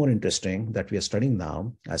 What is more interesting that we are studying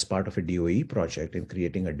now as part of a DOE project in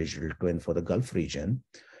creating a digital twin for the Gulf region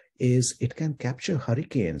is it can capture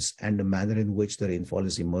hurricanes and the manner in which the rainfall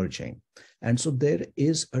is emerging. And so there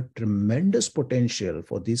is a tremendous potential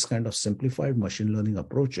for these kind of simplified machine learning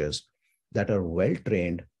approaches that are well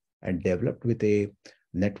trained and developed with a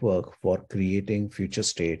network for creating future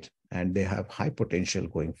state, and they have high potential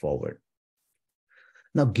going forward.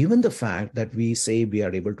 Now, given the fact that we say we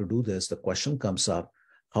are able to do this, the question comes up,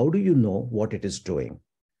 how do you know what it is doing?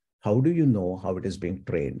 How do you know how it is being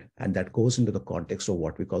trained? And that goes into the context of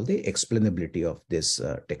what we call the explainability of this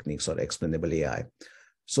techniques or explainable AI.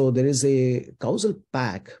 So there is a causal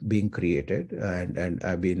pack being created, and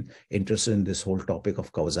I've been interested in this whole topic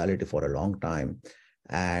of causality for a long time.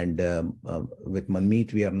 And with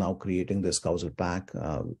Manmeet, we are now creating this causal pack,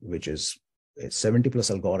 which is 70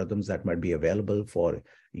 plus algorithms that might be available for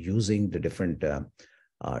using the different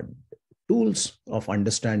tools of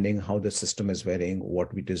understanding how the system is varying, what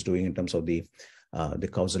it is doing in terms of the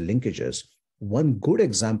causal linkages. One good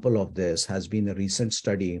example of this has been a recent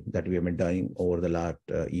study that we have been doing over the last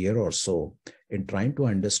year or so in trying to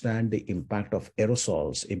understand the impact of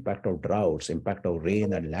aerosols, impact of droughts, impact of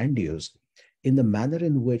rain and land use in the manner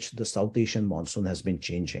in which the South Asian monsoon has been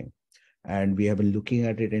changing. And we have been looking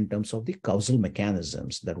at it in terms of the causal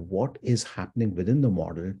mechanisms, that what is happening within the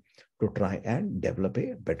model to try and develop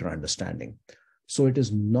a better understanding. So it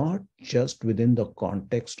is not just within the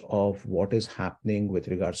context of what is happening with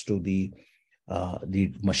regards to the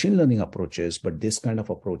machine learning approaches, but this kind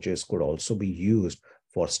of approaches could also be used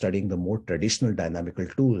for studying the more traditional dynamical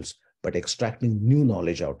tools, but extracting new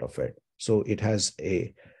knowledge out of it. So it has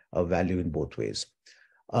a value in both ways.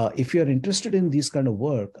 If you're interested in this kind of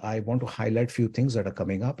work, I want to highlight a few things that are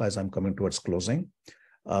coming up as I'm coming towards closing.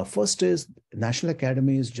 First is National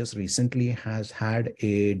Academies just recently has had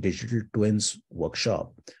a digital twins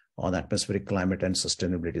workshop on atmospheric climate and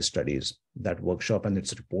sustainability studies. That workshop and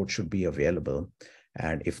its report should be available.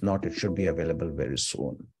 And if not, it should be available very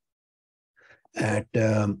soon. At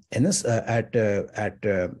UT,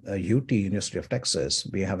 University of Texas,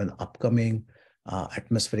 we have an upcoming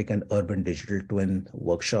atmospheric and urban digital twin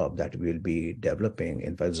workshop that we'll be developing.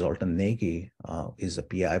 In fact, Zoltan Nagy is the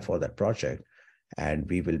PI for that project, and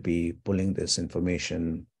we will be pulling this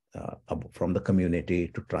information from the community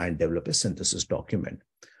to try and develop a synthesis document.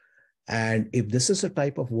 And if this is a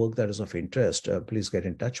type of work that is of interest, please get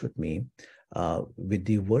in touch with me. With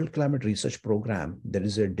the World Climate Research Program, there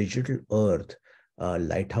is a Digital Earth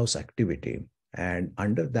lighthouse activity. And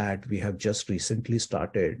under that, we have just recently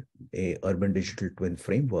started a urban digital twin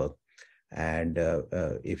framework. And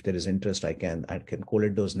if there is interest, I can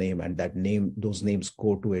collate those names, and those names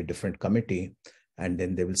go to a different committee, and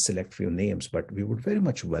then they will select few names. But we would very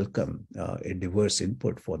much welcome a diverse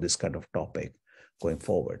input for this kind of topic going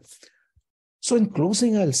forward. So in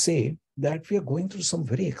closing, I'll say that we are going through some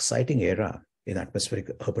very exciting era in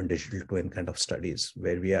atmospheric urban digital twin kind of studies,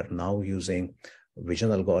 where we are now using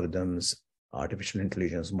vision algorithms, artificial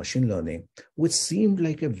intelligence, machine learning, which seemed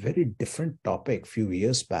like a very different topic few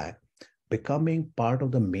years back, becoming part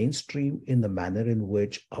of the mainstream in the manner in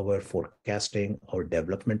which our forecasting, our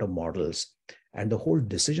development of models, and the whole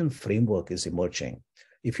decision framework is emerging.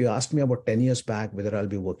 If you asked me about 10 years back whether I'll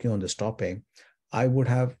be working on this topic, I would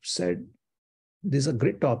have said, these are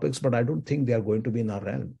great topics, but I don't think they are going to be in our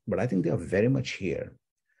realm. But I think they are very much here.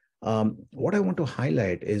 What I want to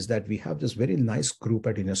highlight is that we have this very nice group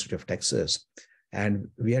at University of Texas, and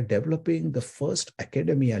we are developing the first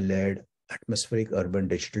academia-led atmospheric urban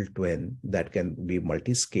digital twin that can be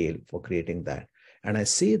multi-scale for creating that. And I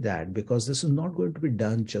say that because this is not going to be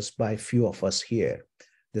done just by a few of us here.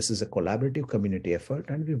 This is a collaborative community effort,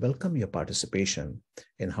 and we welcome your participation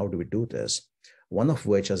in how do we do this. One of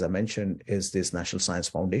which, as I mentioned, is this National Science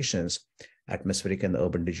Foundation's Atmospheric and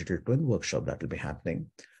Urban Digital Twin Workshop that will be happening.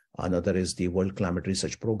 Another is the World Climate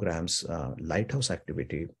Research Program's Lighthouse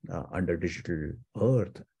activity under Digital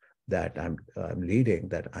Earth that I'm leading,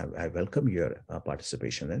 that I welcome your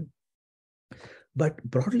participation in. But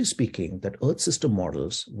broadly speaking, that Earth system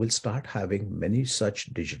models will start having many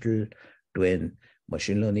such digital twin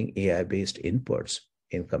machine learning AI-based inputs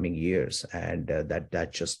in coming years. And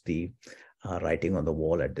that's just the writing on the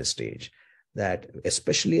wall at this stage. That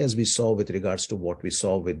especially as we saw with regards to what we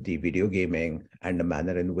saw with the video gaming and the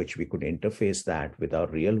manner in which we could interface that with our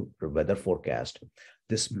real weather forecast,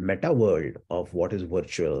 this meta world of what is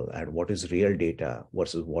virtual and what is real data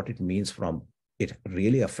versus what it means from it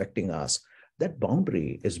really affecting us, that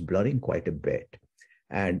boundary is blurring quite a bit.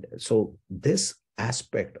 And so this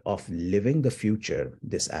aspect of living the future,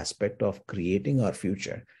 this aspect of creating our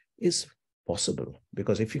future is possible,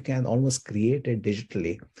 because if you can almost create it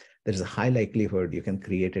digitally, there is a high likelihood you can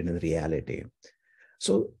create it in reality.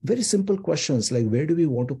 So very simple questions like, where do we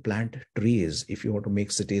want to plant trees if you want to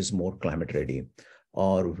make cities more climate ready?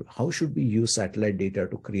 Or how should we use satellite data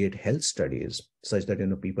to create health studies such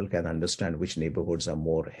that people can understand which neighborhoods are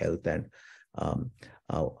more health and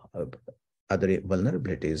other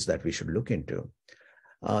vulnerabilities that we should look into?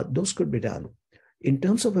 Those could be done. In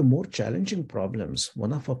terms of a more challenging problems,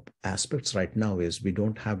 one of our aspects right now is we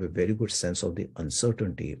don't have a very good sense of the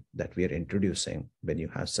uncertainty that we are introducing when you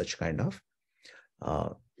have such kind of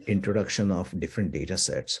introduction of different data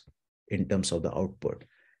sets in terms of the output.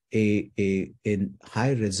 In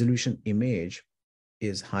high resolution image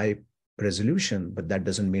is high resolution, but that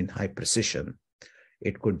doesn't mean high precision.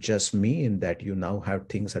 It could just mean that you now have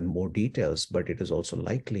things and more details, but it is also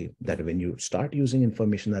likely that when you start using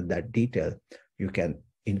information at that detail, you can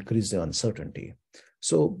increase the uncertainty.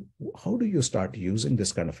 So how do you start using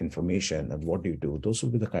this kind of information and what do you do? Those will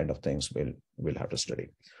be the kind of things we'll have to study.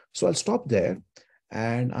 So I'll stop there.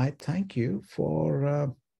 And I thank you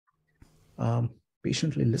for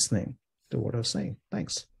patiently listening to what I was saying.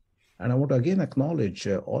 Thanks. And I want to again acknowledge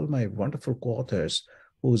all my wonderful co-authors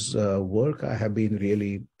whose work I have been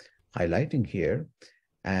really highlighting here.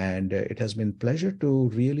 And it has been a pleasure to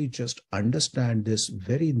really just understand this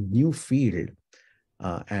very new field.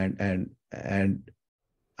 And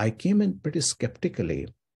I came in pretty skeptically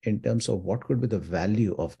in terms of what could be the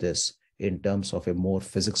value of this in terms of a more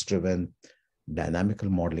physics-driven dynamical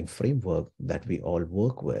modeling framework that we all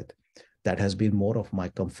work with. That has been more of my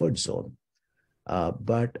comfort zone.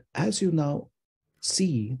 But as you now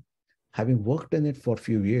see, having worked in it for a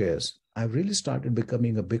few years, I've really started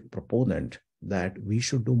becoming a big proponent that we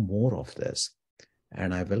should do more of this.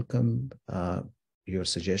 And I welcome your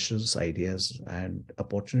suggestions, ideas, and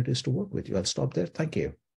opportunities to work with you. I'll stop there. Thank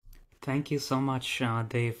you. Thank you so much,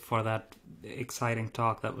 Dave, for that exciting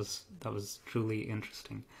talk. That was truly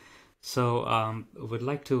interesting. So would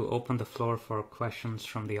like to open the floor for questions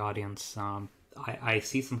from the audience. I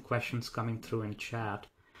see some questions coming through in chat.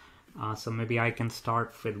 So maybe I can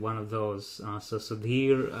start with one of those. So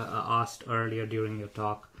Sudhir asked earlier during your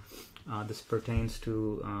talk, this pertains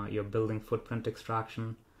to your building footprint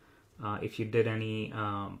extraction. If you did any,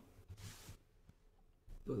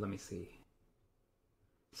 let me see.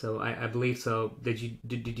 So I believe so. Did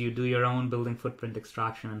you do your own building footprint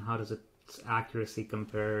extraction, and how does its accuracy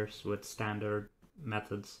compares with standard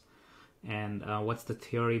methods? And what's the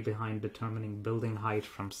theory behind determining building height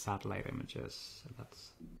from satellite images? So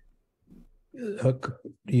that's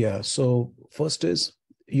yeah. So first is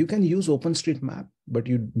you can use OpenStreetMap, but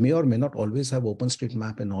you may or may not always have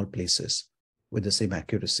OpenStreetMap in all places with the same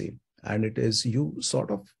accuracy. And it is, you sort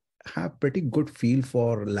of have pretty good feel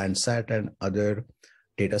for Landsat and other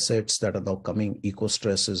data sets that are now coming.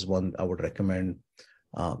 EcoStress is one I would recommend.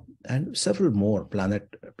 And several more.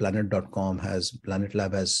 Planet.com has, Planet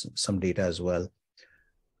Lab has some data as well.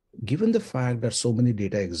 Given the fact that so many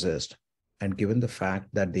data exist, and given the fact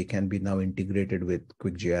that they can be now integrated with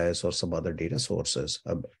QuickGIS or some other data sources,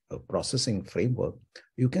 a processing framework,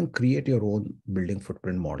 you can create your own building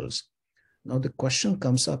footprint models. Now, the question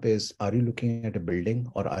comes up is, are you looking at a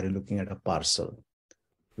building or are you looking at a parcel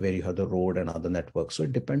where you have the road and other networks? So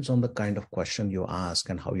it depends on the kind of question you ask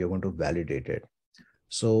and how you're going to validate it.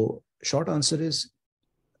 So short answer is,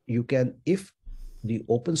 you can, if the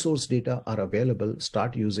open source data are available,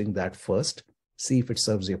 start using that first, see if it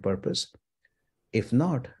serves your purpose. If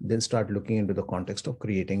not, then start looking into the context of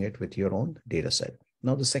creating it with your own data set.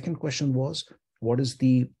 Now, the second question was, what is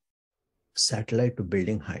the satellite to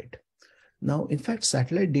building height? Now, in fact,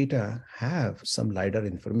 satellite data have some LiDAR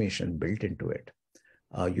information built into it.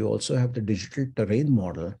 You also have the digital terrain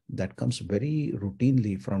model that comes very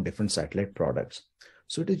routinely from different satellite products.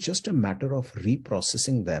 So it is just a matter of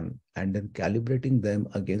reprocessing them and then calibrating them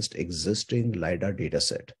against existing LiDAR data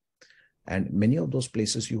set. And many of those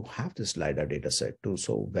places you have this LiDAR data set to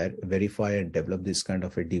so verify and develop this kind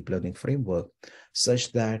of a deep learning framework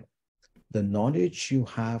such that the knowledge you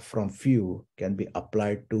have from few can be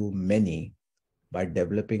applied to many by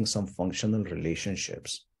developing some functional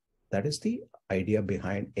relationships. That is the idea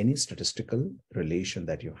behind any statistical relation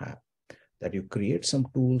that you have, that you create some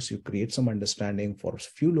tools, you create some understanding for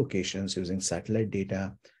few locations using satellite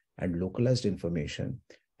data and localized information,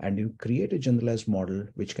 and you create a generalized model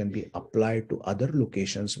which can be applied to other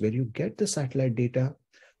locations where you get the satellite data,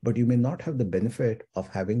 but you may not have the benefit of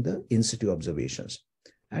having the in situ observations.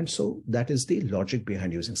 And so that is the logic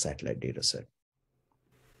behind using satellite data set.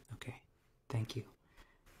 Okay, thank you.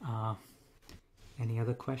 Any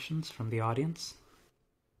other questions from the audience?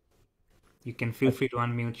 You can feel free to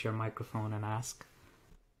unmute your microphone and ask.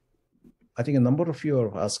 I think a number of you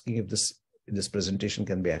are asking if this presentation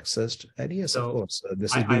can be accessed. And yes, So of course,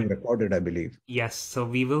 this is being recorded, I believe. Yes, so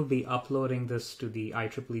we will be uploading this to the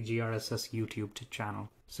IEEE GRSS YouTube channel.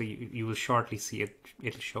 So you will shortly see it.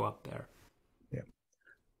 It'll show up there. Yeah.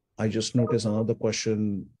 I just noticed another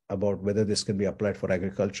question about whether this can be applied for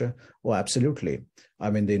agriculture. Oh, absolutely.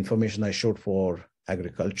 I mean, the information I showed for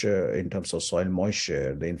agriculture in terms of soil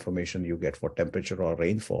moisture, the information you get for temperature or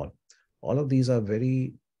rainfall, all of these are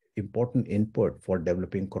very important input for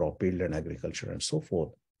developing crop yield and agriculture and so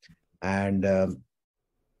forth. And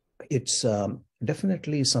it's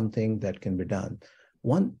definitely something that can be done.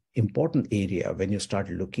 One important area when you start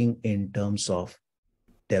looking in terms of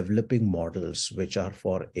developing models which are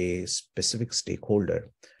for a specific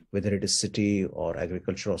stakeholder, whether it is city or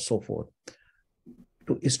agriculture or so forth,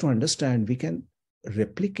 is to understand we can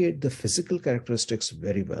replicate the physical characteristics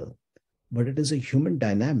very well, but it is a human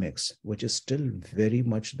dynamics which is still very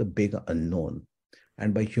much the big unknown.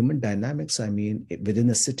 And by human dynamics, I mean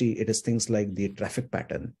within a city, it is things like the traffic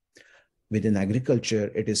pattern. Within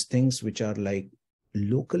agriculture, it is things which are like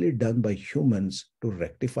locally done by humans to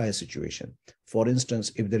rectify a situation. For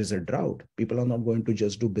instance, if there is a drought, people are not going to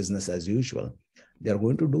just do business as usual. They are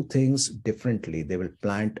going to do things differently. They will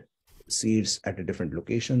plant seeds at a different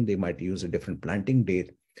location. They might use a different planting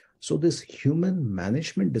date. So these human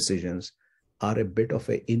management decisions are a bit of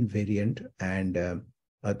an invariant and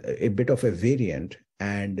a bit of a variant,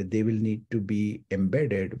 and they will need to be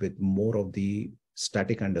embedded with more of the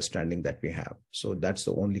static understanding that we have. So that's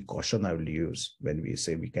the only caution I will use when we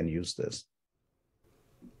say we can use this.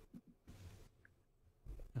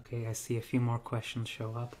 Okay, I see a few more questions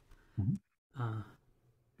show up.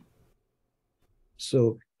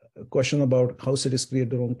 So a question about how cities create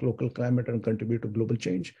their own local climate and contribute to global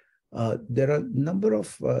change. There are a number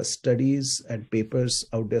of studies and papers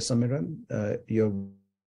out there, Samiran.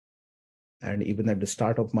 And even at the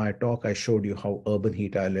start of my talk, I showed you how urban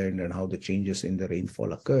heat island and how the changes in the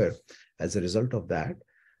rainfall occur as a result of that.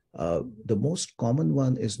 The most common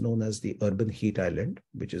one is known as the urban heat island,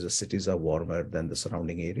 which is the cities are warmer than the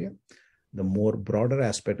surrounding area. The more broader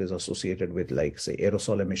aspect is associated with, like, say,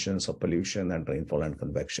 aerosol emissions or pollution and rainfall and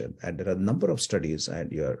convection. And there are a number of studies,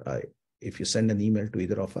 and if you send an email to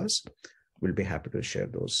either of us, we'll be happy to share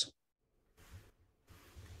those.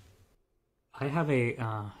 I have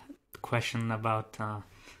a question about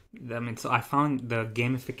so I found the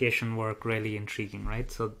gamification work really intriguing, right?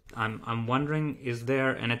 So I'm wondering, is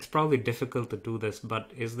there, and it's probably difficult to do this, but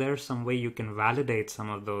is there some way you can validate some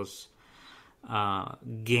of those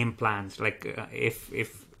game plans, like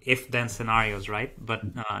if then scenarios, right? But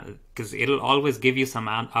because it'll always give you some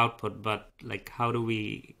output, but like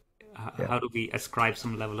Yeah. how do we ascribe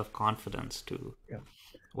some level of confidence to Yeah.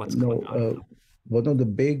 what's going No, on? one of the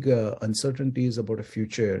big uncertainties about a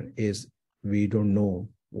future is we don't know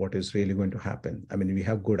what is really going to happen. I mean, we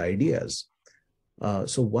have good ideas.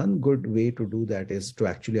 So one good way to do that is to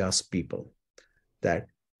actually ask people that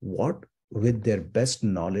what, with their best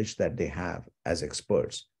knowledge that they have as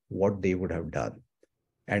experts, what they would have done.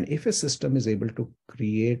 And if a system is able to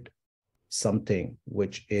create something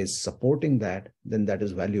which is supporting that, then that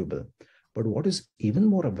is valuable. But what is even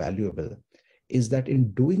more valuable is that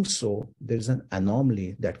in doing so, there's an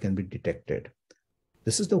anomaly that can be detected.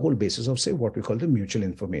 This is the whole basis of, say, what we call the mutual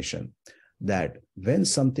information, that when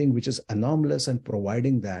something which is anomalous and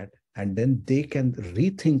providing that, and then they can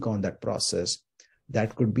rethink on that process,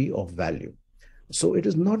 that could be of value. So it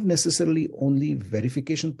is not necessarily only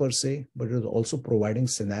verification per se, but it is also providing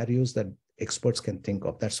scenarios that experts can think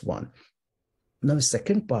of. That's one. Now, the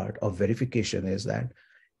second part of verification is that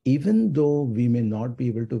even though we may not be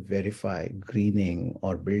able to verify greening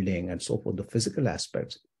or building and so forth, the physical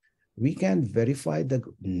aspects, we can verify the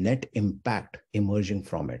net impact emerging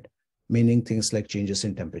from it, meaning things like changes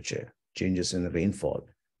in temperature, changes in rainfall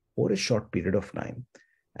over a short period of time.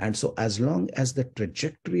 And so as long as the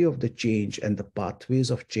trajectory of the change and the pathways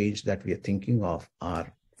of change that we are thinking of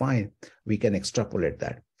are fine, we can extrapolate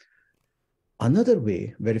that. Another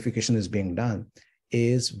way verification is being done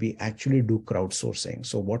is we actually do crowdsourcing.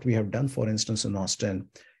 So what we have done, for instance, in Austin,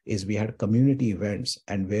 is we had community events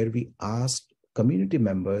and where we asked community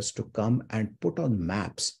members to come and put on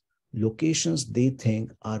maps locations they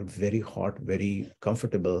think are very hot, very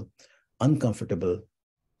comfortable, uncomfortable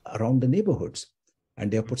around the neighborhoods. And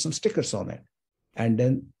they have put some stickers on it. And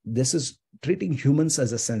then this is treating humans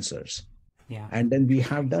as a sensors. Yeah. And then we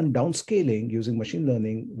have done downscaling using machine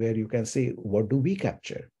learning where you can say, what do we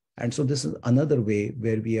capture? And so this is another way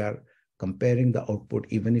where we are comparing the output,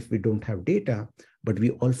 even if we don't have data, but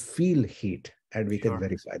we all feel heat and we can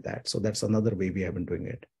verify that. So that's another way we have been doing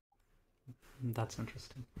it. That's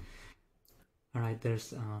interesting. All right,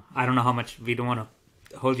 there's I don't know how much, we don't want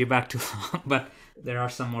to hold you back too long, but there are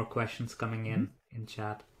some more questions coming in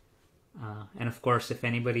chat. And of course, if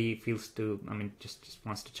anybody feels to, I mean, just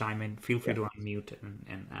wants to chime in, feel free to unmute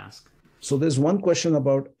and ask. So there's one question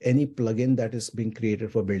about any plugin that is being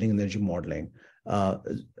created for building energy modeling.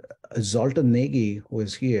 Zoltan Nagy, who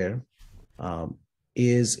is here,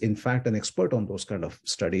 is in fact an expert on those kind of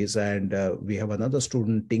studies. And we have another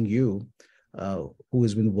student, Ting Yu, who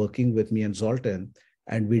has been working with me and Zoltan.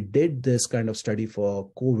 And we did this kind of study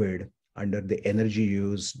for COVID under the energy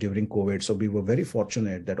use during COVID. So we were very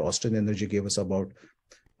fortunate that Austin Energy gave us about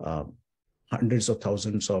hundreds of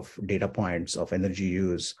thousands of data points of energy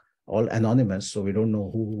use, all anonymous. So we don't know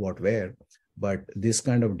who, what, where, but this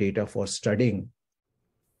kind of data for studying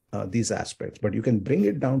these aspects. But you can bring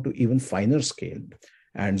it down to even finer scale.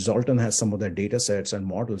 And Zoltan has some of the data sets and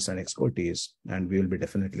models and expertise, and we will be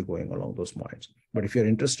definitely going along those lines. But if you're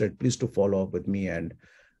interested, please do follow up with me and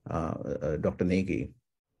Dr. Nagy.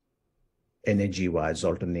 N-A-G-Y,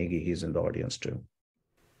 Zoltan Nagy, he's in the audience too.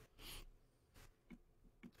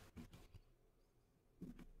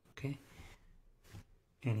 Okay.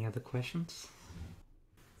 Any other questions?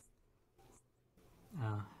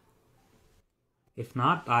 If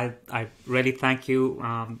not, I really thank you,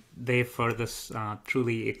 Dave, for this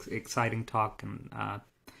truly exciting talk,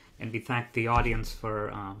 and we thank the audience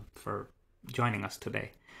for joining us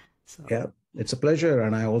today. So. Yeah, it's a pleasure.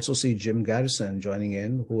 And I also see Jim Garrison joining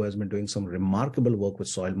in, who has been doing some remarkable work with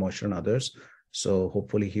soil moisture and others. So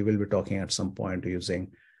hopefully he will be talking at some point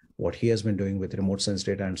using what he has been doing with remote sense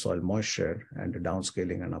data and soil moisture and the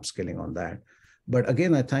downscaling and upscaling on that. But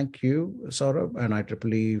again, I thank you, Saurabh, and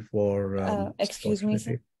IEEE for excuse me,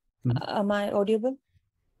 sir. Am I audible?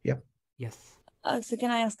 Yeah. Yes. So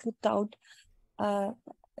can I ask a doubt?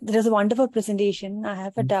 There is a wonderful presentation. I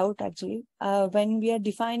have a doubt actually. When we are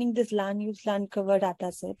defining this land use, land cover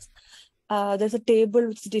data sets, there's a table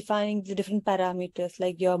which is defining the different parameters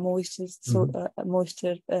like your moisture,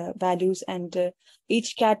 moisture values, and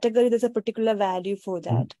each category there's a particular value for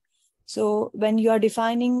that. So when you are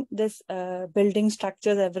defining this building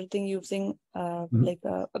structures, everything using like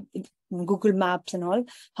Google Maps and all,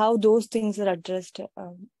 how those things are addressed.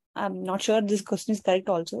 I'm not sure this question is correct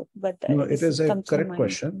also, but no, it is a correct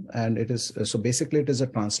question. And it is, so basically it is a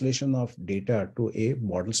translation of data to a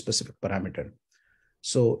model specific parameter.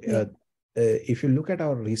 So if you look at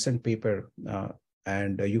our recent paper,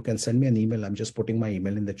 and you can send me an email, I'm just putting my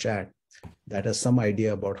email in the chat, that has some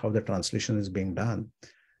idea about how the translation is being done.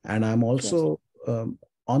 And I'm also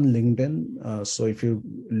on LinkedIn. So if you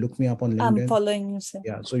look me up on LinkedIn, I'm following you, sir.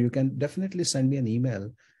 Yeah, so you can definitely send me an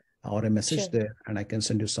email or a message there, and I can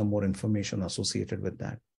send you some more information associated with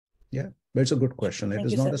that. Yeah, but it's a good question. It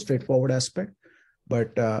is not a straightforward aspect,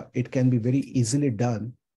 but it can be very easily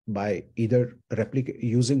done by either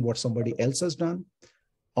using what somebody else has done,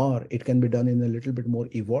 or it can be done in a little bit more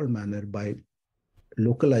evolved manner by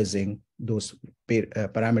localizing those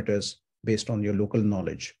parameters based on your local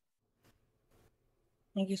knowledge.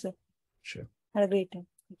 Thank you, sir. Sure. Have a great time.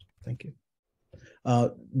 Thank you.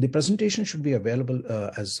 The presentation should be available,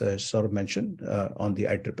 as Saurabh mentioned, on the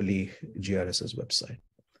IEEE GRSS website.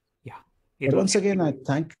 Yeah. But once again, I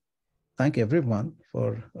thank everyone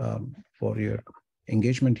for your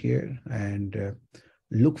engagement here, and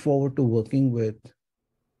look forward to working with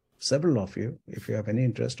several of you. If you have any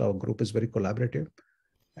interest, our group is very collaborative,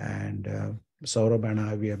 and Saurabh and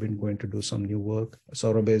I, we have been going to do some new work.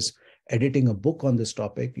 Saurabh is editing a book on this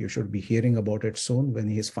topic. You should be hearing about it soon when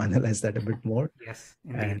he has finalized that a bit more. Yes,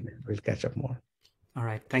 indeed. And we'll catch up more. All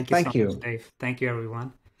right. Thank you so much, Dave. Thank you,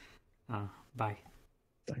 everyone. Bye.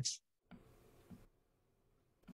 Thanks.